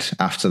said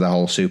after the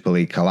whole Super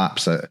League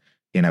collapse that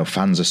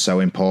fans are so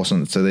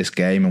important to this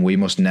game and we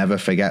must never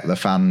forget the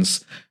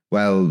fans.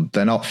 Well,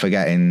 they're not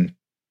forgetting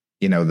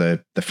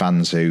the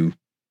fans who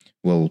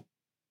will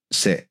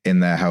sit in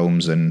their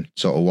homes and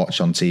sort of watch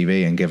on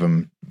TV and give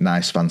them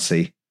nice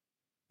fancy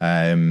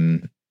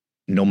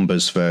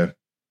numbers for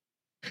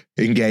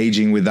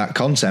engaging with that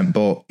content,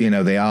 but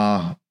they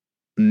are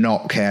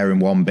not caring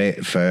one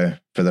bit for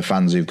the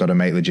fans who've got to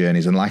make the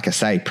journeys. And like I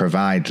say,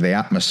 provide the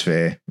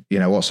atmosphere.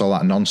 What's all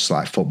that nonsense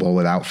like football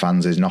without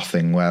fans is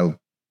nothing? Well,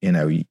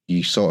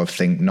 you sort of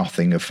think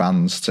nothing of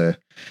fans to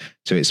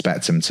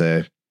expect them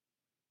to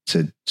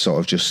sort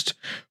of just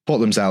put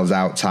themselves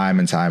out time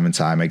and time and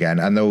time again.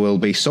 And there will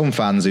be some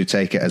fans who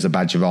take it as a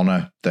badge of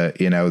honor that,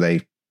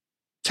 they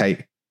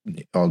take,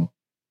 or,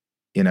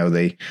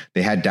 they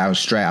head down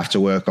straight after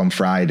work on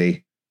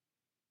Friday,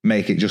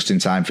 make it just in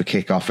time for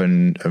kickoff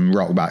and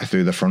rock back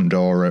through the front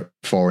door at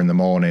 4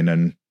 a.m.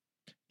 And,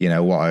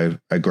 what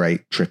a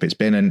great trip it's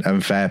been,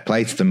 and fair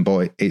play to them.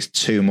 But it's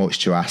too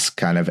much to ask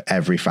kind of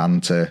every fan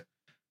to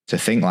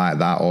think like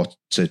that, or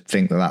to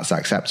think that that's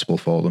acceptable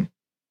for them.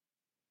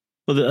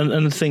 Well,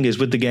 and the thing is,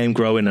 with the game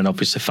growing and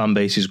obviously fan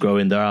base is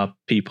growing, there are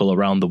people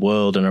around the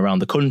world and around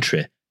the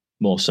country,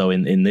 more so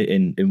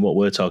in what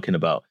we're talking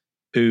about,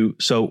 who,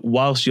 so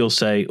whilst you'll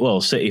say,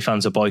 well, City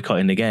fans are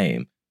boycotting the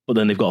game, but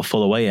then they've got a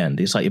full away end.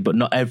 It's like, but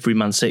not every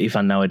Man City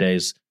fan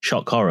nowadays,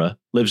 shock horror,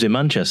 lives in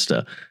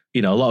Manchester.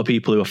 You know, a lot of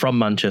people who are from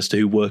Manchester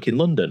who work in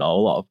London, or a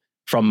lot of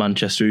from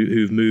Manchester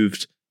who've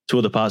moved to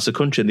other parts of the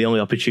country, and the only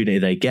opportunity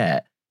they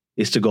get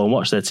is to go and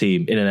watch their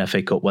team in an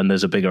FA Cup when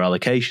there's a bigger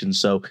allocation.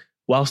 So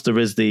whilst there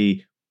is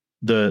the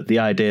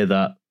idea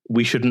that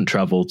we shouldn't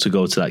travel to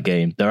go to that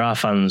game, there are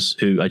fans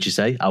who, as you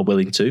say, are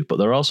willing to, but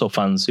there are also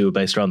fans who are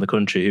based around the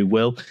country who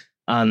will.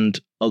 And,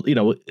 you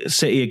know,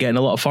 City are getting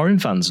a lot of foreign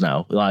fans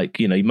now. Like,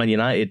 you know, Man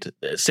United,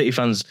 City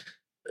fans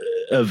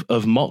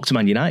have mocked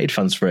Man United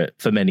fans for it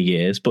for many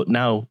years, but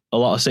now a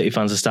lot of City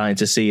fans are starting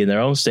to see in their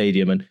own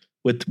stadium, and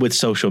with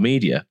social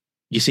media,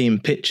 you're seeing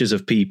pictures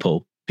of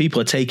people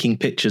are taking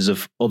pictures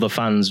of other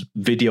fans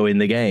videoing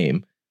the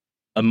game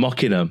and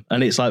mocking them.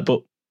 And it's like,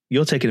 but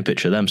you're taking a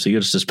picture of them, so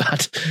you're just as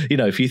bad. You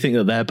know, if you think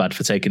that they're bad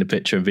for taking a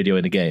picture and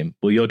videoing the game,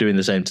 well, you're doing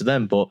the same to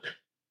them. But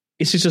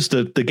it's just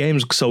the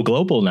game's so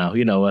global now.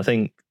 You know, I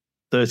think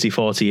 30,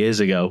 40 years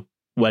ago,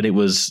 when it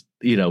was,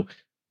 you know,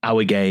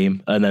 our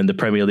game, and then the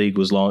Premier League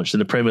was launched,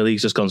 and the Premier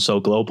League's just gone so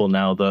global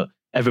now that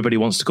everybody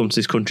wants to come to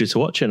this country to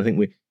watch it. And I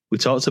think we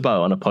talked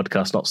about it on a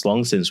podcast not so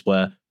long since,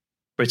 where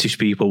British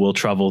people will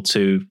travel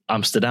to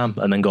Amsterdam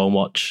and then go and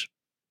watch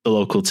the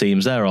local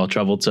teams there, or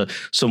travel to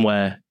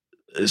somewhere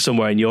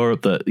in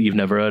Europe that you've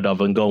never heard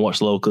of and go and watch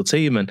the local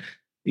team. And,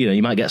 you know,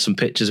 you might get some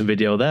pictures and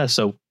video there.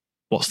 So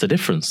what's the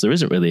difference? There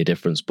isn't really a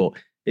difference, but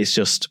it's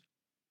just,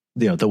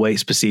 you know, the way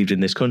it's perceived in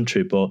this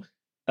country. But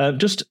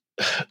just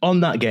on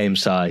that game,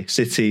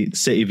 City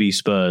v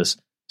Spurs.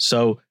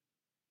 So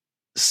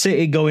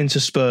City going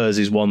to Spurs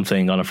is one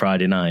thing on a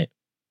Friday night,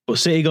 but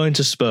City going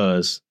to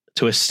Spurs,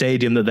 to a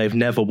stadium that they've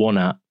never won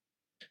at,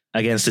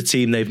 against a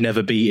team they've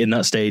never beat in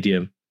that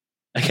stadium,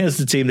 against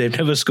a team they've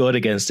never scored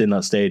against in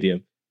that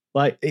stadium.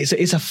 Like,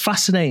 it's a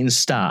fascinating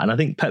start. And I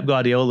think Pep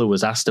Guardiola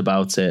was asked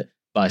about it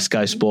by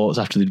Sky Sports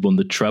after they'd won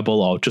the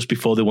treble, or just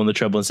before they won the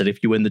treble, and said,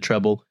 if you win the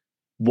treble,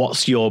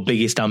 what's your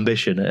biggest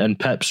ambition? And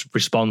Pep's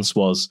response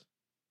was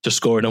to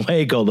score an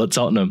away goal at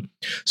Tottenham.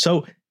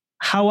 So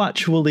how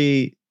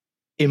actually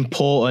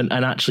important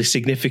and actually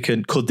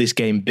significant could this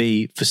game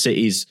be for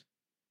City's,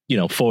 you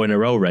know, 4 in a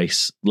row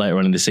race later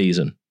on in the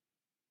season?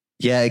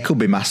 Yeah, it could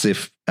be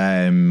massive.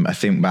 I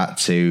think back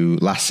to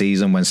last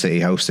season when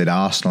City hosted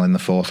Arsenal in the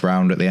 4th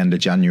round at the end of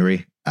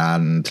January,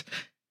 and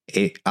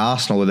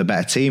Arsenal were the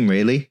better team,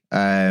 really.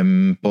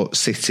 But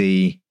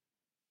City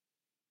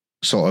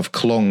sort of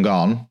clung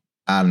on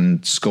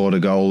and scored a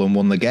goal and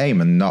won the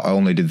game. And not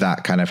only did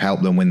that kind of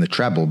help them win the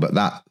treble, but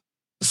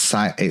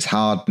it's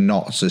hard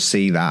not to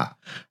see that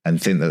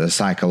and think that the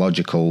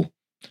psychological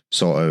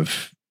sort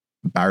of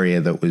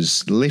barrier that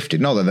was lifted,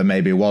 not that there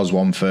maybe was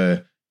one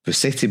for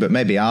City, but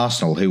maybe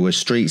Arsenal, who were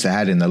streets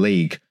ahead in the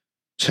league,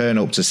 turn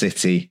up to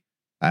City,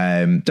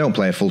 don't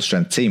play a full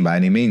strength team by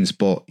any means,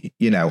 but,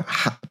 you know,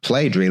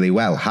 played really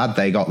well. Had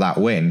they got that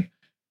win,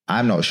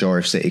 I'm not sure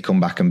if City come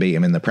back and beat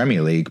him in the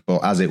Premier League,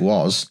 but as it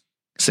was,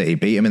 City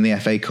beat him in the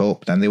FA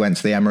Cup, then they went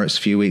to the Emirates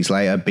a few weeks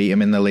later, beat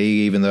him in the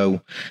league, even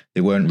though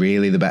they weren't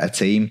really the better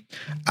team.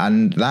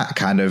 And that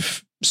kind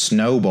of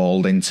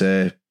snowballed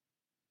into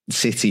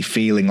City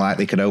feeling like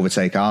they could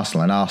overtake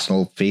Arsenal, and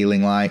Arsenal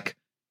feeling like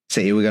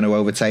City were going to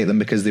overtake them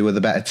because they were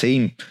the better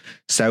team.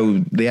 So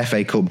the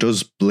FA Cup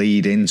does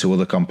bleed into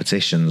other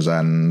competitions,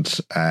 and,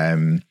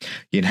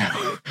 you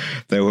know,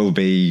 there will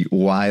be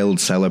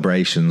wild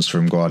celebrations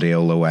from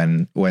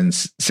Guardiola when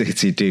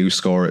City do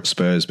score at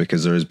Spurs,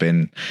 because there has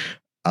been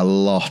a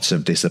lot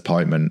of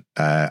disappointment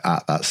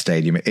at that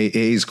stadium. It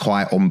is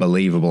quite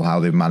unbelievable how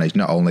they've managed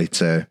not only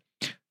to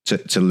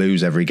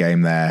lose every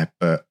game there,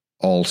 but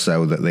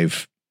also that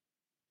they've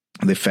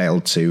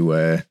failed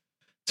to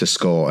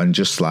score, and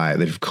just like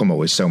they've come up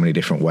with so many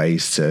different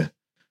ways to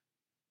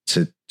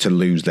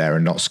lose there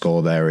and not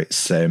score there. It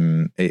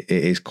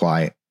is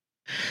quite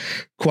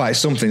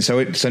something.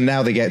 So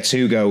now they get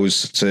 2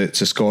 goals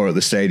to score at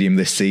the stadium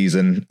this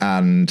season,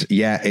 and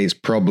yeah, it's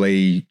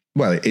probably,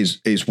 well,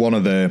 it's one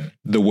of the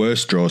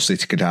worst draws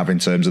City could have in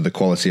terms of the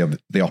quality of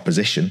the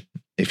opposition.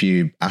 If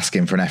you ask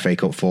him for an FA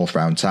Cup 4th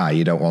round tie,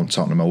 you don't want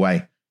Tottenham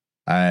away.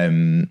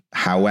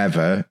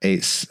 However,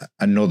 it's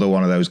another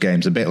one of those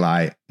games, a bit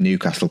like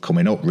Newcastle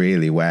coming up,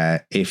 really,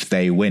 where if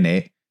they win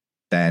it,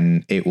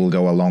 then it will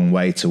go a long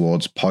way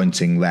towards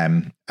pointing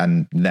them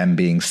and them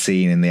being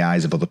seen in the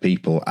eyes of other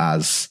people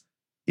as,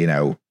 you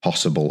know,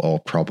 possible or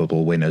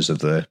probable winners of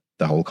the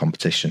whole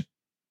competition.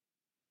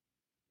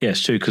 Yeah,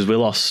 it's true, because we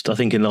lost, I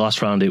think in the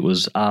last round it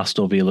was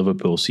Arsenal via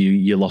Liverpool, so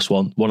you lost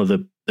one of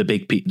the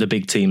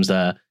big teams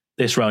there.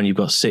 This round you've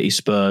got City,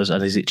 Spurs,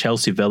 and is it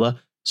Chelsea, Villa?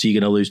 So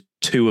you're going to lose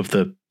two of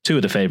the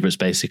favourites,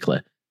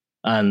 basically.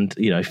 And,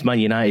 you know, if Man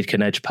United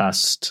can edge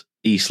past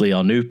Eastleigh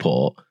or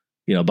Newport,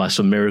 you know, by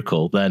some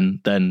miracle,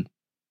 then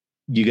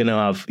you're going to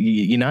have,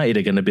 United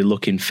are going to be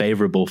looking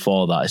favourable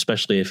for that,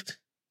 especially if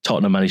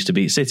Tottenham managed to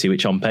beat City,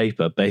 which on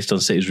paper, based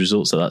on City's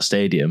results at that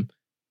stadium,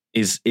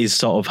 is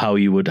sort of how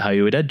you would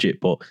edge it.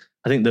 But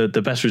I think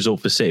the best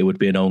result for City would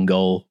be an own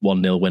goal,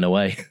 1-0 win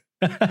away,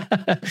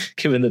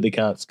 given that they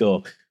can't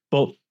score.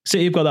 But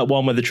City have got that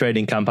one with the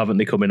training camp, haven't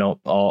they, coming up?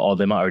 Or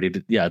they might already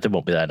be, they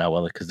won't be there now,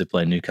 will they, because they're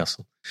playing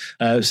Newcastle.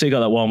 So you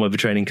got that one with the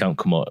training camp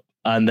come up,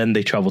 and then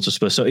they travel to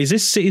Spurs. So is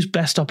this City's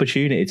best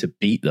opportunity to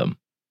beat them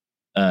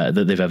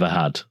that they've ever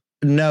had?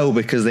 No,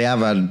 because they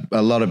have had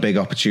a lot of big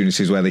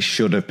opportunities where they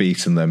should have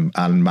beaten them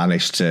and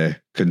managed to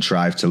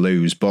contrive to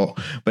lose. But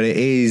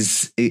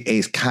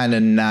it's kind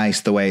of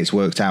nice the way it's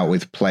worked out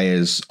with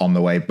players on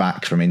the way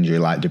back from injury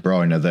like De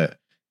Bruyne, that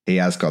he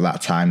has got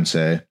that time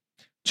to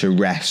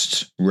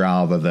rest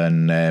rather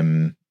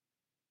than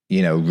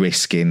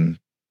risking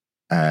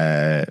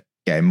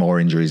getting more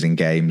injuries in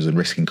games and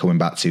risking coming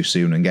back too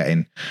soon and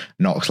getting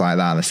knocks like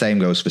that. And the same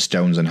goes for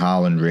Stones and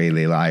Haaland,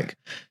 really. Like,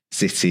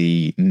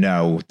 City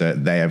know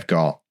that they have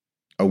got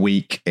a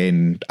week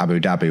in Abu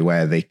Dhabi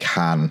where they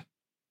can,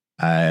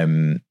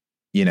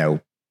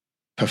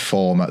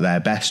 perform at their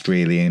best,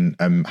 really,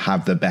 and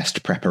have the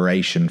best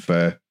preparation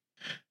for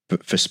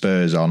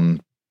Spurs on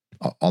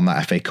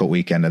that FA Cup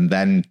weekend. And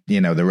then,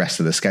 the rest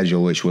of the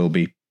schedule, which will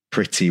be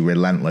pretty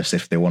relentless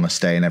if they want to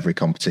stay in every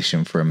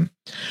competition from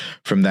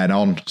then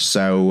on.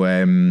 So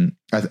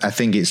I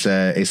think it's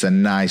a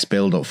nice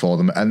build up for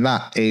them. And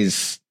that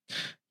is,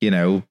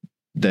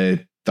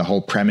 the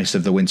whole premise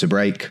of the winter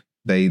break.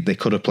 They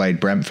could have played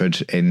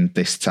Brentford in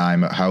this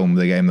time at home,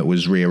 the game that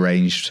was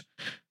rearranged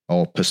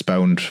or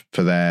postponed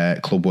for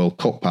their Club World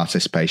Cup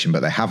participation,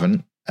 but they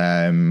haven't.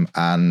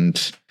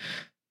 And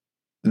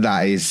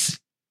that is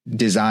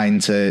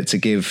designed to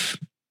give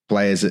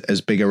players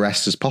as big a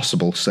rest as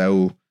possible.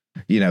 So,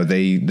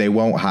 they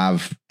won't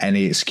have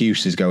any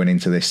excuses going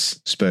into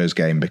this Spurs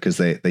game, because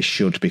they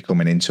should be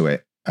coming into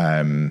it,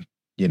 in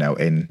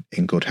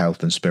good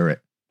health and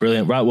spirit.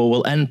 Brilliant. Right, well,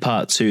 we'll end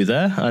part 2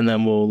 there, and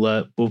then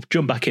we'll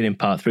jump back in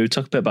part 3. We'll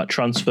talk a bit about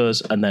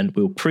transfers, and then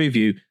we'll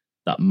preview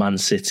that Man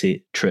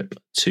City trip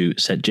to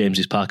St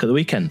James's Park at the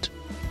weekend.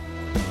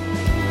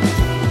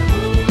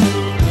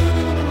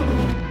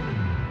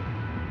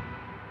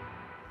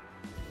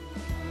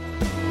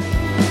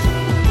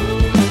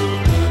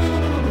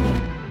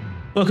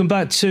 Welcome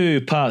back to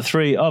part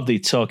 3 of the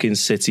Talking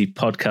City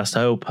podcast.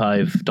 I hope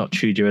I've not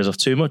chewed your ears off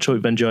too much. I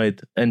hope you've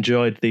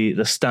enjoyed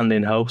the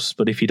standing host.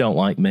 But if you don't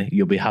like me,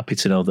 you'll be happy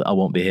to know that I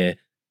won't be here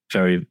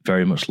very,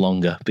 very much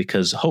longer,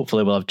 because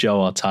hopefully we'll have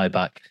Joe or Ty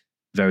back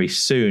very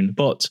soon.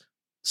 But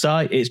Si,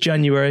 it's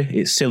January,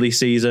 it's silly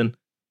season,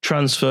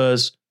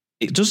 transfers.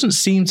 It doesn't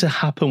seem to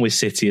happen with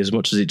City as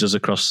much as it does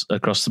across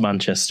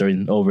Manchester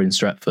over in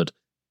Stretford,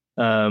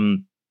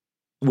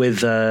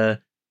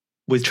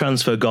 with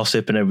transfer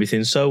gossip and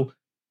everything. So,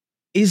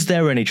 is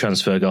there any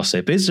transfer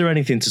gossip? Is there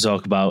anything to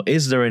talk about?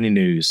 Is there any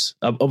news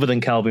other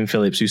than Calvin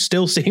Phillips, who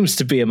still seems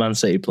to be a Man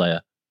City player?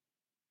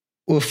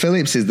 Well,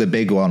 Phillips is the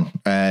big one.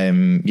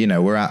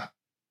 We're at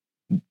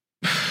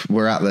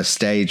the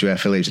stage where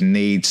Phillips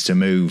needs to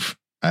move.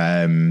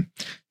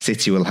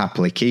 City will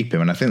happily keep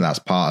him, and I think that's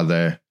part of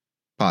the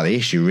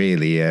issue,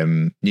 really.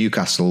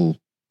 Newcastle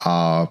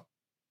are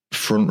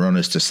front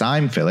runners to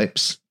sign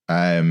Phillips,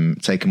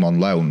 take him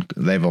on loan.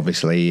 They've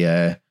obviously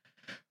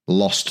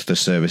lost the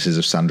services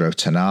of Sandro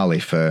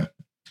Tonali for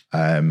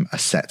a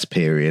set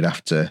period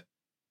after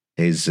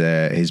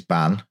his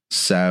ban.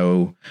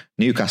 So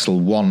Newcastle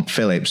want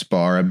Phillips, but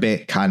are a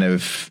bit kind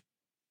of,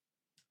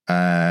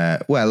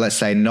 let's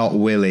say, not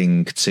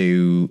willing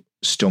to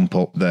stump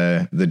up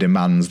the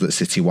demands that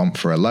City want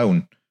for a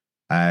loan.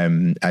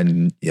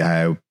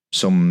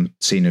 Some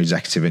senior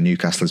executive in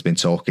Newcastle has been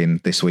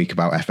talking this week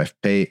about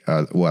FFP,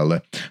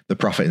 the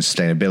profit and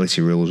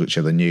sustainability rules, which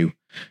are the new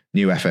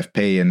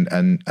FFP,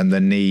 and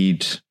the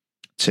need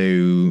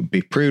to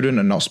be prudent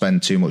and not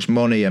spend too much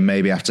money, and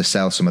maybe have to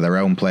sell some of their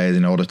own players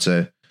in order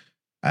to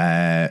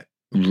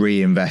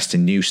reinvest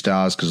in new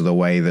stars because of the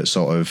way that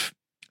sort of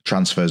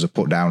transfers are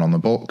put down on the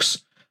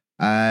books.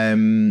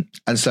 And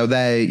so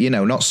they're,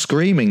 not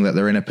screaming that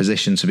they're in a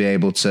position to be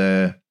able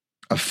to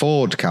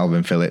afford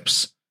Calvin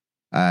Phillips.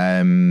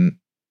 But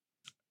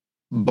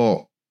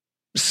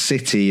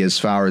City, as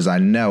far as I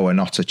know, are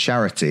not a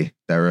charity.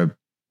 They're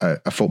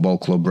a football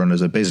club run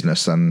as a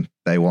business, and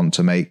they want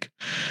to make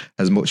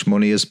as much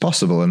money as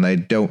possible. And they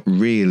don't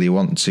really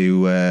want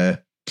to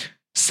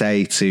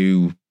say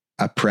to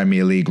a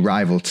Premier League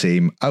rival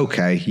team,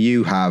 okay,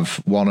 you have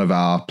one of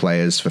our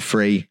players for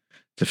free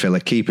to fill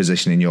a key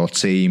position in your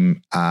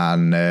team,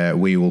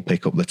 and we will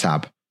pick up the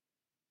tab.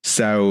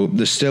 So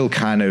there's still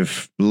kind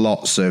of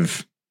lots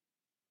of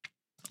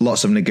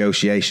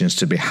negotiations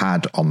to be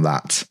had on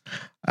that.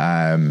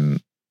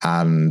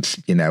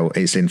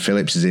 It's in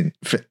Phillips.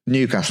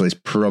 Newcastle is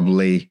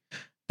probably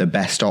the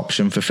best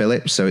option for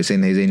Phillips. So it's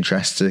in his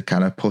interest to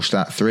kind of push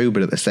that through.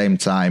 But at the same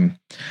time,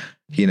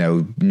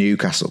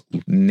 Newcastle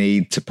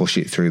need to push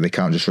it through. They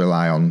can't just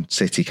rely on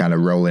City kind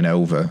of rolling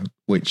over,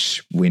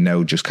 which we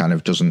know just kind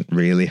of doesn't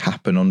really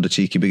happen under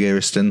Cheeky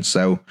Begiristan.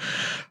 So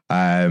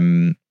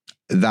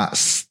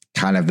that's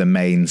kind of the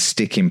main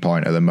sticking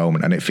point at the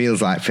moment. And it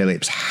feels like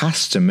Phillips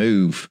has to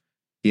move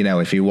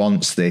if he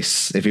wants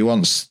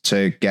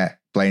to get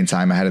playing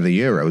time ahead of the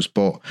Euros.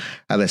 But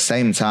at the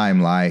same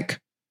time, like,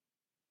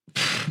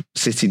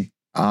 City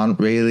aren't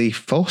really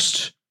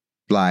fussed.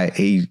 Like,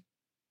 he's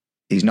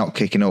not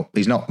kicking up.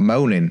 He's not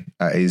moaning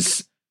at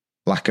his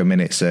lack of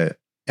minutes at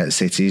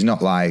City. He's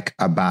not like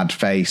a bad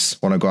face,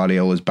 one of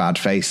Guardiola's bad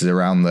faces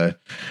around the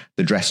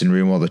dressing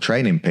room or the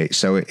training pitch.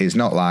 So it's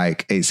not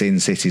like it's in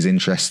City's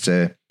interest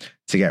to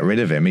get rid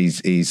of him.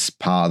 He's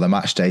part of the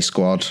matchday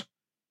squad.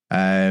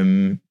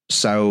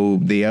 So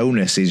the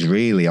onus is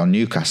really on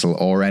Newcastle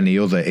or any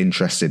other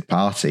interested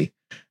party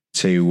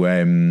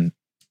to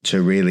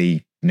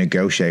really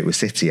negotiate with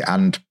City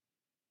and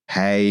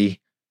pay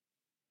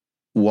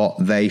what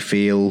they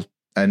feel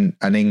an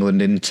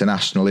England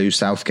international who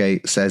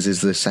Southgate says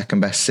is the second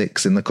best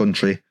six in the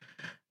country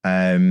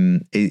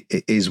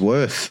is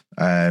worth.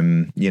 I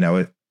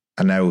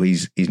know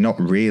he's not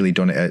really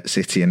done it at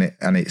City,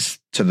 and it's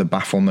to the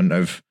bafflement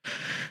of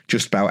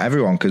just about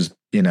everyone, because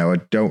I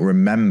don't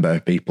remember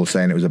people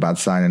saying it was a bad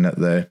signing at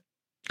the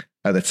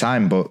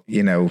time, but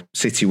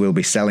City will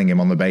be selling him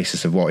on the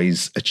basis of what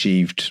he's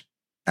achieved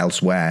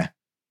elsewhere,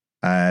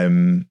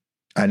 and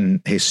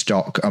his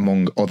stock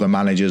among other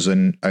managers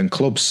and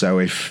clubs. So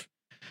if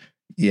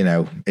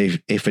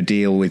a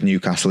deal with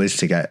Newcastle is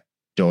to get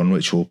done,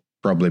 which will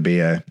probably be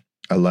a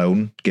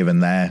loan given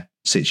their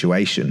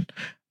situation,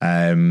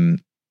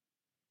 then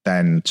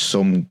they're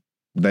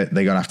going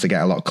to have to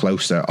get a lot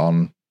closer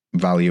on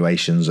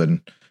valuations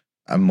and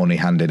money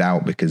handed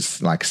out,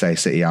 because, like I say,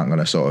 City aren't going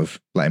to sort of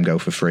let him go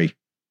for free.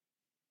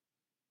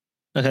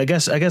 Okay, I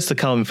guess the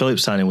Calvin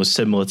Phillips signing was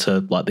similar to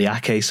like the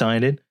Ake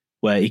signing,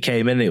 where he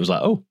came in and it was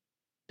like, oh,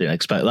 didn't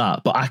expect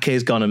that. But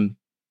Ake's gone and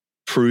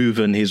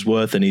proven his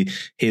worth and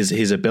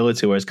his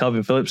ability, whereas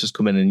Calvin Phillips has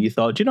come in and you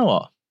thought, do you know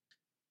what?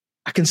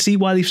 I can see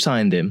why they've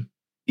signed him.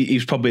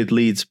 He's probably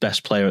Leeds'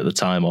 best player at the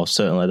time, or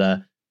certainly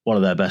one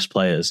of their best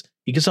players.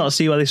 You can sort of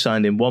see why they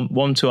signed him.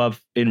 One to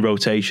have in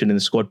rotation in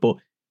the squad, but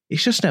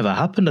it's just never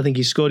happened. I think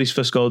he scored his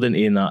first goal, didn't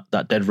he, in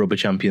that dead rubber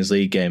Champions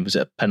League game? Was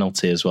it a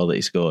penalty as well that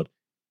he scored?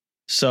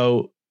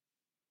 So,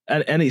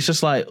 and it's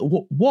just like,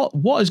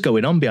 what is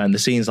going on behind the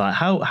scenes? Like,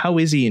 how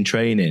is he in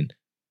training?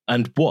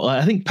 And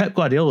I think Pep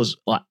Guardiola's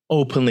like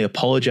openly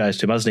apologized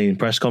to him, hasn't he, in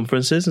press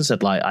conferences, and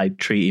said like, I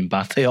treat him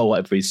badly or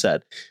whatever he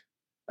said.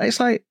 It's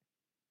like,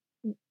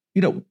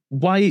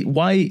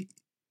 why?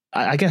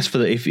 I guess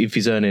if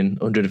he's earning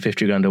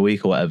 150 grand a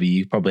week or whatever,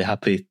 you're probably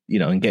happy,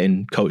 and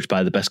getting coached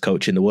by the best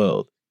coach in the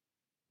world.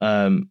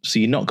 So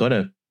you're not going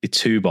to be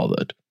too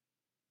bothered.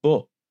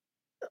 But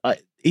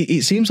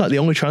it seems like the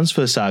only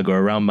transfer saga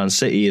around Man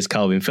City is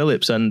Calvin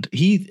Phillips. And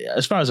he,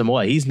 as far as I'm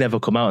aware, he's never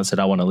come out and said,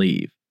 I want to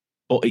leave.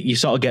 But you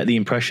sort of get the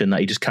impression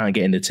that he just can't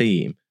get in the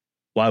team.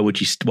 Why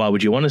would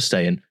you want to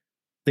stay? And I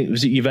think,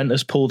 was it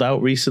Juventus pulled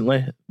out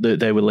recently? That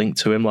they were linked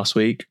to him last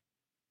week.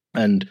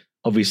 And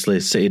obviously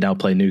City now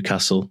play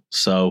Newcastle.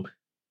 So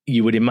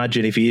you would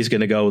imagine if he is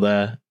going to go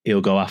there,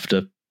 he'll go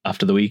after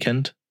the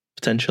weekend,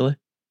 potentially.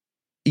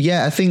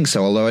 Yeah, I think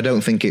so. Although I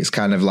don't think it's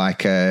kind of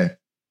like an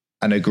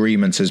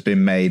agreement has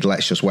been made.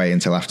 Let's just wait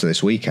until after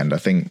this weekend. I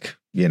think,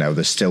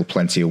 there's still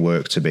plenty of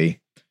work to be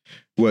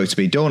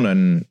done.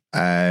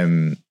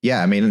 And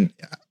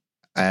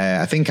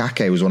I think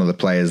Ake was one of the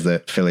players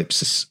that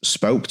Phillips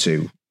spoke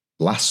to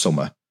last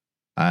summer,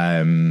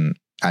 and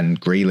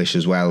Grealish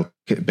as well,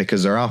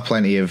 because there are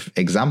plenty of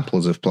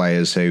examples of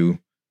players who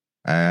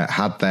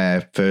had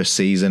their first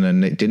season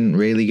and it didn't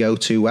really go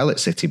too well at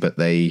City, but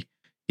they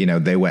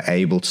were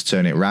able to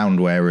turn it around,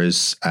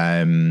 whereas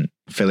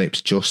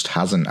Phillips just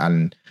hasn't.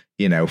 And,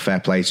 fair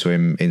play to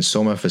him in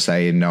summer for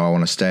saying, no, I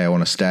want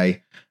to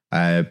stay.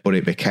 But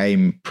it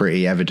became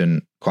pretty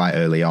evident quite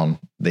early on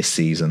this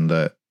season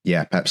that,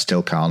 Pep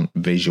still can't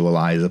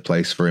visualize a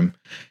place for him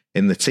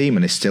in the team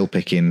and is still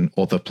picking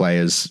other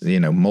players,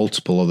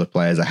 multiple other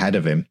players ahead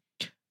of him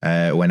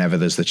whenever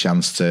there's the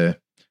chance to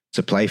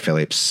play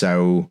Phillips.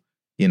 So,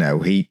 he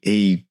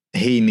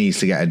needs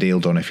to get a deal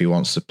done if he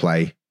wants to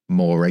play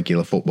more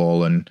regular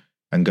football and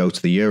go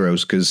to the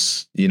Euros,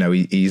 because,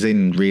 he's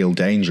in real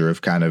danger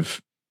of kind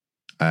of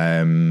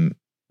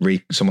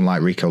someone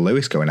like Rico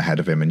Lewis going ahead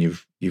of him, and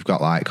you've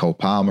got like Cole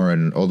Palmer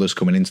and others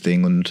coming into the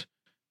England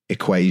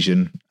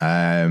equation.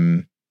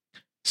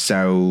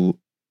 So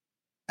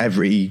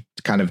every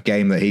kind of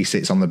game that he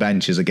sits on the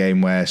bench is a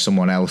game where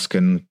someone else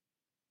can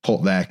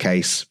put their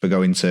case for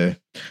going to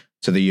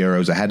the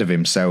Euros ahead of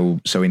him. So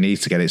he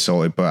needs to get it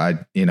sorted.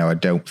 But I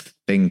don't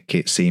think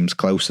it seems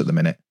close at the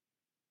minute.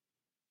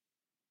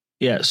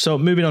 Yeah. So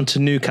moving on to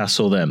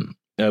Newcastle then.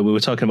 We were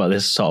talking about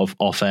this sort of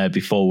off air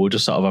before. We were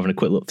just sort of having a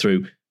quick look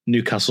through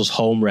Newcastle's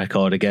home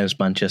record against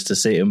Manchester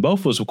City. And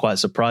both of us were quite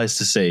surprised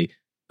to see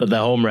that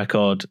their home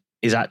record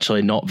is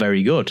actually not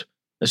very good,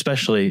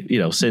 especially,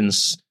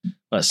 since,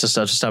 let's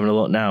just having a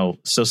look now.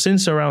 So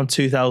since around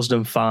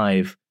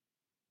 2005,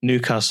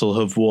 Newcastle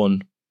have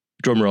won,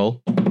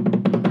 drumroll,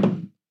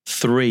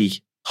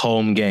 3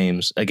 home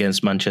games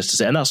against Manchester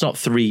City. And that's not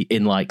 3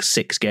 in like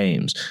 6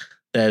 games.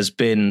 There's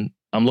been,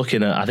 I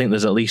think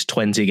there's at least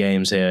 20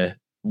 games here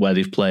where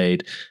they've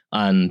played,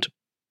 and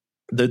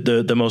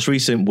the most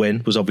recent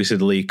win was obviously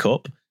the League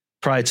Cup.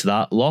 Prior to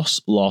that,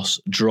 loss,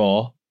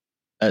 draw.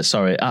 At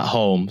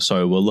home.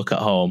 Sorry, we'll look at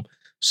home.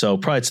 So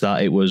prior to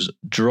that, it was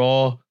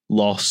draw,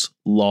 loss,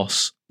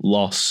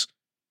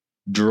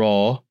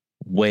 draw,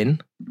 win,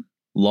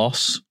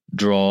 loss,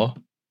 draw,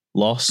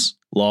 loss,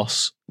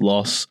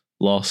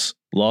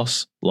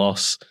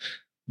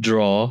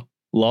 draw,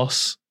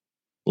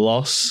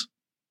 loss,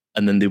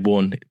 and then they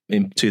won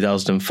in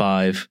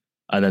 2005,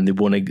 and then they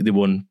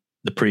won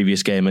the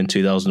previous game in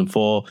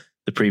 2004,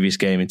 the previous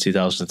game in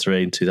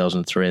 2003,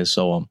 and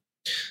so on.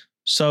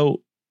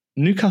 So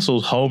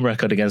Newcastle's home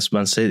record against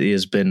Man City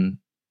has been,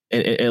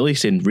 at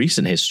least in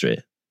recent history,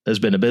 has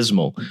been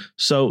abysmal.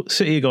 So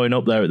City are going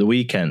up there at the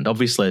weekend.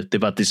 Obviously, they've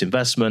had this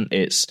investment.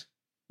 It's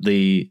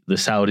the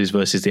Saudis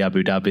versus the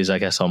Abu Dhabis, I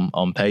guess,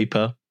 on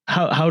paper.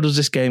 How does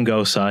this game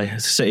go, Si?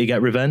 Does City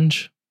get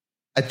revenge?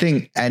 I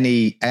think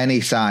any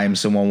time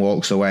someone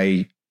walks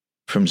away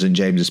from St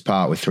James's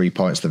Park with 3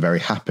 points, they're very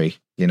happy.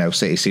 You know,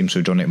 City seems to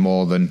have done it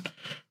more than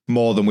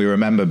we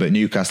remember, but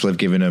Newcastle have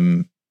given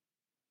them,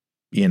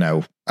 you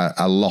know,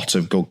 a lot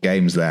of good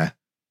games there.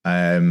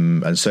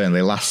 And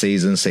certainly last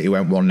season, City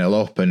went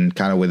 1-0 up and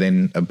kind of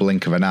within a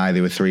blink of an eye,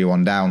 they were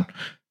 3-1 down.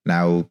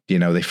 Now, you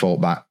know, they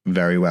fought back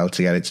very well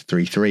to get it to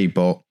 3-3,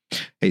 but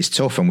it's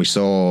tough. And we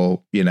saw,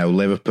 you know,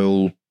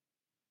 Liverpool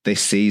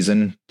this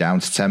season down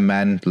to 10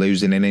 men,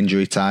 losing in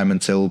injury time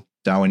until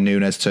Darwin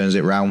Núñez turns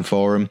it round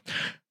for them.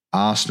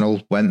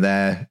 Arsenal went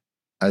there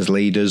as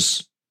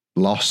leaders,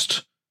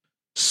 lost.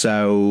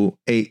 So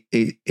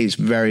it's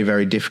very,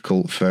 very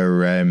difficult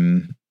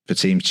for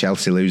teams.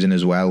 Chelsea losing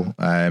as well,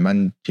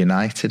 and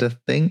United, I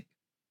think.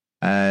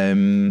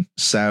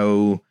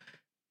 So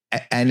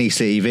any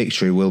City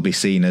victory will be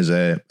seen as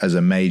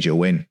a major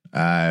win.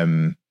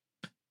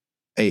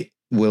 It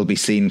will be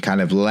seen kind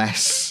of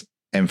less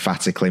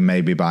emphatically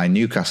maybe by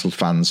Newcastle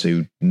fans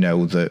who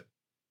know that,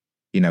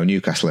 you know,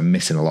 Newcastle are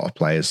missing a lot of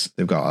players.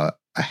 They've got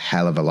a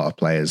hell of a lot of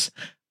players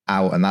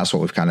out, and that's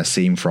what we've kind of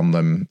seen from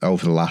them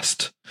over the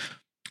last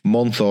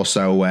month or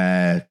so,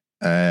 where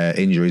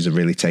injuries have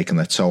really taken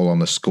their toll on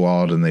the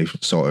squad, and they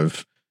sort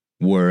of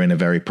were in a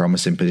very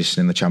promising position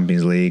in the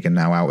Champions League and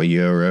now out of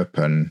Europe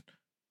and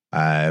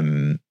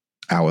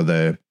out of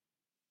the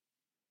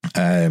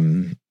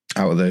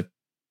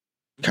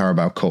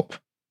Carabao Cup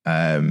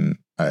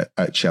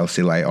at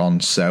Chelsea late on.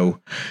 So,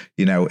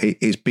 you know,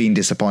 it's been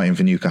disappointing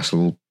for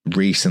Newcastle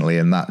recently,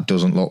 and that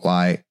doesn't look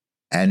like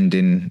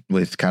ending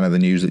with kind of the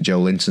news that Joe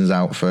Linton's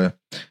out for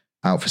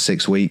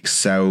 6 weeks.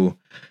 So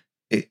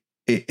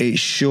it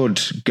should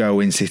go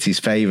in City's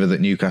favour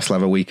that Newcastle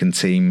have a weakened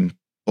team,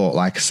 but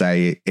like I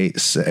say, it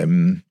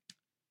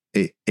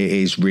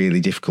is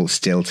really difficult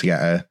still to get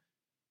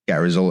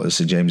a result at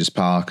St James's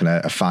Park, and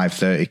a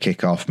 5:30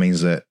 kickoff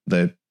means that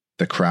the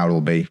crowd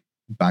will be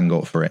bang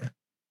up for it,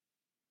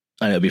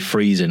 and it'll be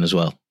freezing as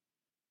well.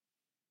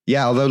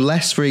 Yeah, although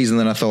less freezing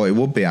than I thought it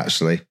would be.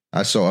 Actually,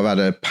 I sort of had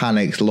a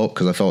panicked look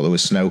because I thought there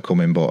was snow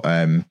coming, but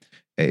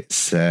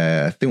it's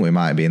I think we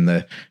might be in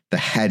the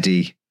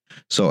heady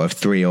sort of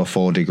 3 or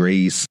 4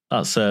 degrees.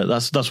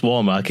 That's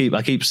warmer. I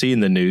keep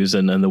seeing the news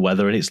and the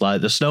weather, and it's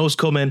like the snow's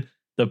coming,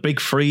 the big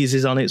freeze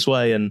is on its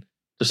way, and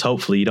just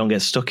hopefully you don't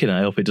get stuck in it.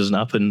 I hope it doesn't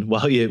happen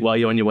while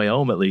you're on your way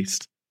home, at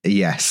least.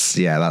 Yes,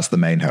 yeah, that's the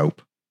main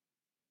hope.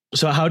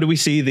 So how do we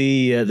see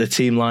the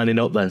team lining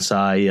up then,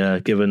 Si?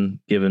 Given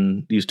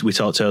we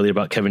talked earlier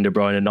about Kevin de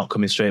Bruyne not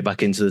coming straight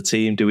back into the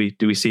team, do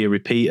we see a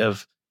repeat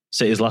of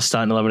City's last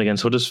starting 11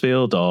 against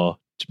Huddersfield, or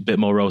a bit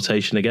more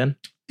rotation again?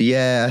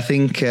 Yeah, I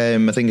think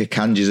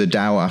Akanji's a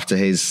doubt after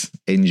his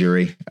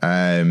injury.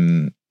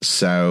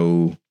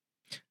 So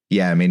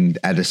yeah, I mean,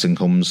 Ederson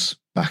comes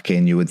back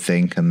in, you would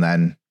think, and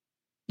then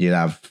you'd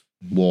have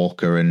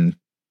Walker and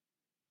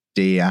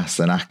Diaz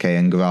and Ake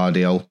and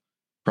Gvardiol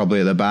probably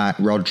at the back.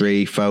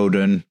 Rodri,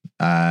 Foden,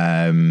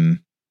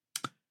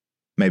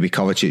 maybe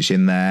Kovacic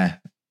in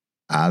there,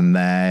 and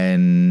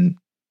then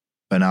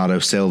Bernardo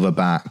Silva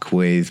back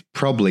with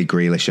probably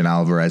Grealish and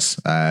Alvarez.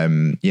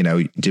 You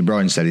know, De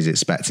Bruyne said he's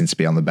expecting to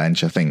be on the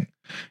bench. I think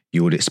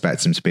you would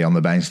expect him to be on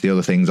the bench. The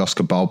other things,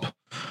 Oscar Bob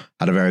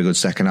had a very good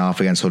second half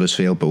against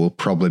Huddersfield, but will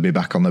probably be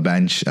back on the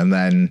bench. And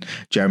then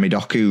Jeremy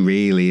Doku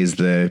really is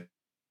the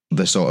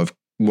sort of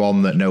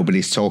one that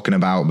nobody's talking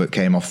about, but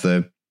came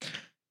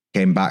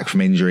back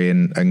from injury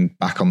and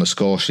back on the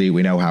score sheet.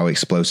 We know how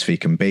explosive he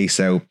can be.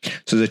 So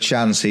there's a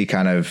chance he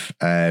kind of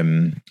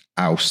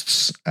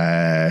ousts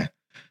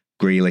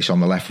Grealish on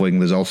the left wing.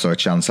 There's also a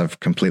chance I've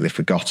completely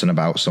forgotten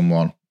about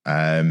someone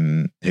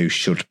who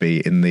should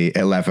be in the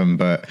 11,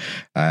 but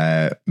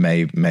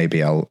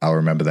maybe I'll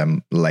remember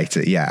them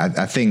later. Yeah,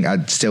 I think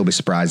I'd still be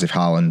surprised if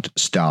Haaland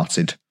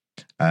started,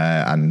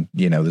 and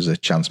you know, there's a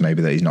chance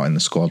maybe that he's not in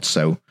the squad.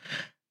 So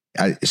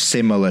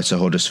similar to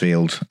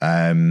Huddersfield,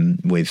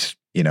 with,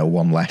 you know,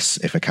 one less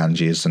if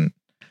Akanji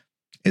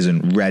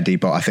isn't ready,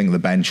 but I think the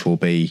bench will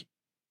be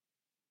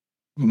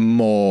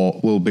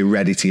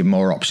ready to give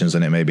more options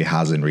than it maybe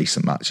has in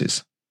recent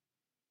matches.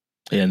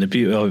 Yeah, and the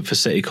beauty of it for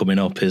City coming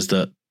up is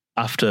that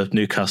after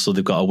Newcastle,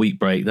 they've got a week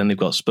break, then they've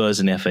got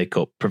Spurs in the FA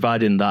Cup.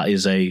 Providing that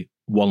is a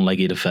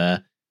one-legged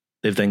affair.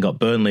 They've then got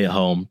Burnley at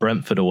home,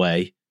 Brentford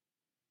away,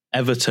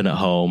 Everton at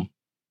home,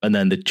 and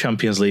then the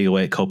Champions League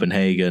away at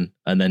Copenhagen,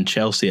 and then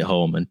Chelsea at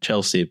home. And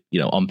Chelsea,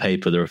 on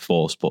paper they're a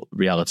force, but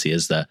reality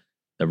is they're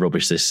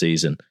rubbish this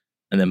season.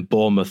 And then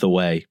Bournemouth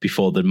away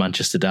before the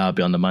Manchester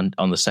derby on the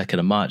 2nd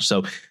of March.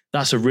 So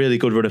that's a really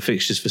good run of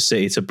fixtures for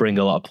City to bring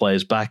a lot of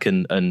players back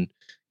and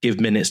give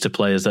minutes to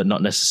players that are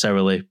not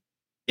necessarily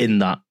in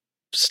that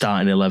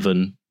starting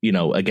 11,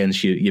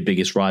 against your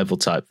biggest rival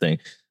type thing.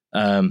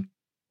 And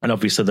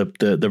obviously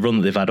the run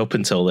that they've had up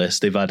until this,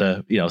 they've had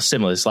a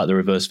similar. It's like the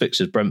reverse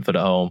fixtures. Brentford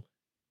at home.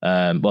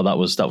 Well, that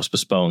was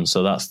postponed,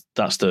 so that's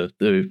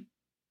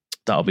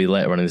that'll be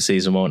later on in the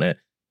season, won't it?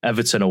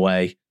 Everton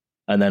away,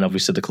 and then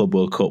obviously the Club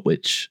World Cup,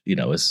 which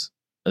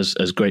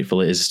as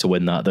grateful it is to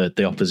win that,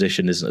 the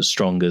opposition isn't as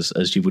strong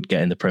as you would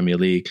get in the Premier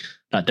League.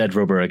 That dead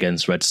rubber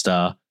against Red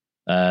Star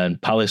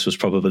and Palace was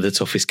probably the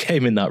toughest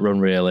game in that run,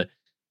 really.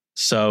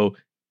 So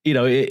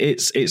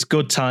it's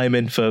good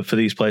timing for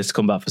these players to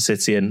come back for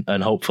City,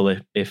 and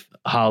hopefully if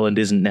Haaland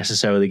isn't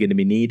necessarily going to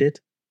be needed,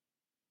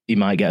 he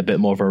might get a bit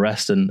more of a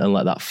rest and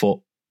let that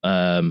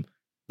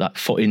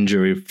foot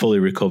injury fully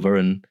recover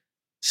and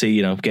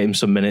see, get him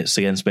some minutes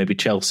against maybe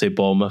Chelsea,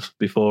 Bournemouth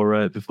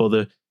before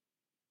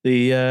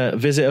the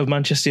visit of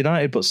Manchester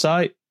United. But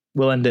Si,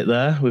 we'll end it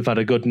there. We've had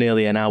a good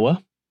nearly an hour.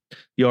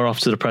 You're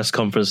off to the press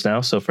conference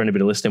now. So for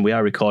anybody listening, we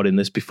are recording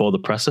this before the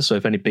presser. So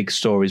if any big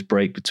stories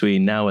break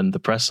between now and the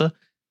presser,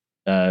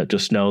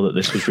 just know that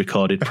this was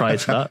recorded prior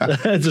to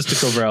that, just to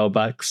cover our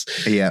backs.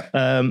 Yeah.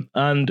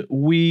 And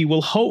we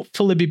will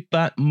hopefully be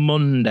back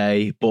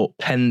Monday, but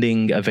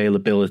pending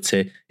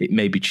availability, it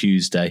may be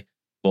Tuesday.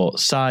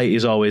 But Si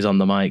is always on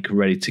the mic,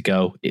 ready to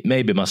go. It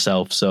may be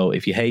myself. So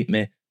if you hate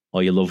me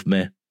or you love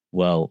me,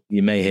 well,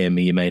 you may hear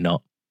me, you may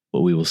not,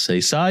 but we will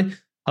see. Si, I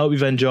hope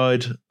you've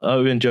enjoyed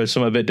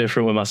something a bit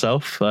different with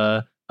myself.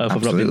 I hope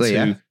Absolutely,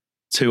 I've not been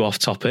too off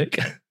topic.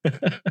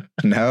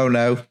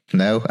 No.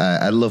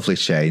 A lovely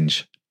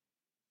change.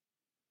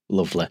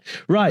 Lovely.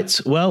 Right.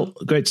 Well,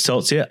 great to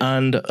talk to you.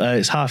 And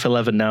it's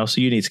 11:30 now,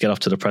 so you need to get off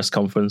to the press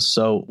conference.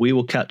 So we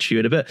will catch you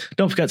in a bit.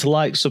 Don't forget to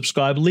like,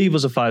 subscribe, leave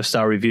us a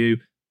 5-star review.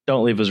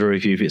 Don't leave us a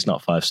review if it's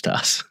not 5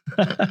 stars.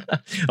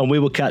 And we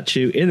will catch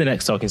you in the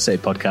next Talking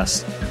City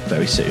podcast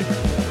very soon.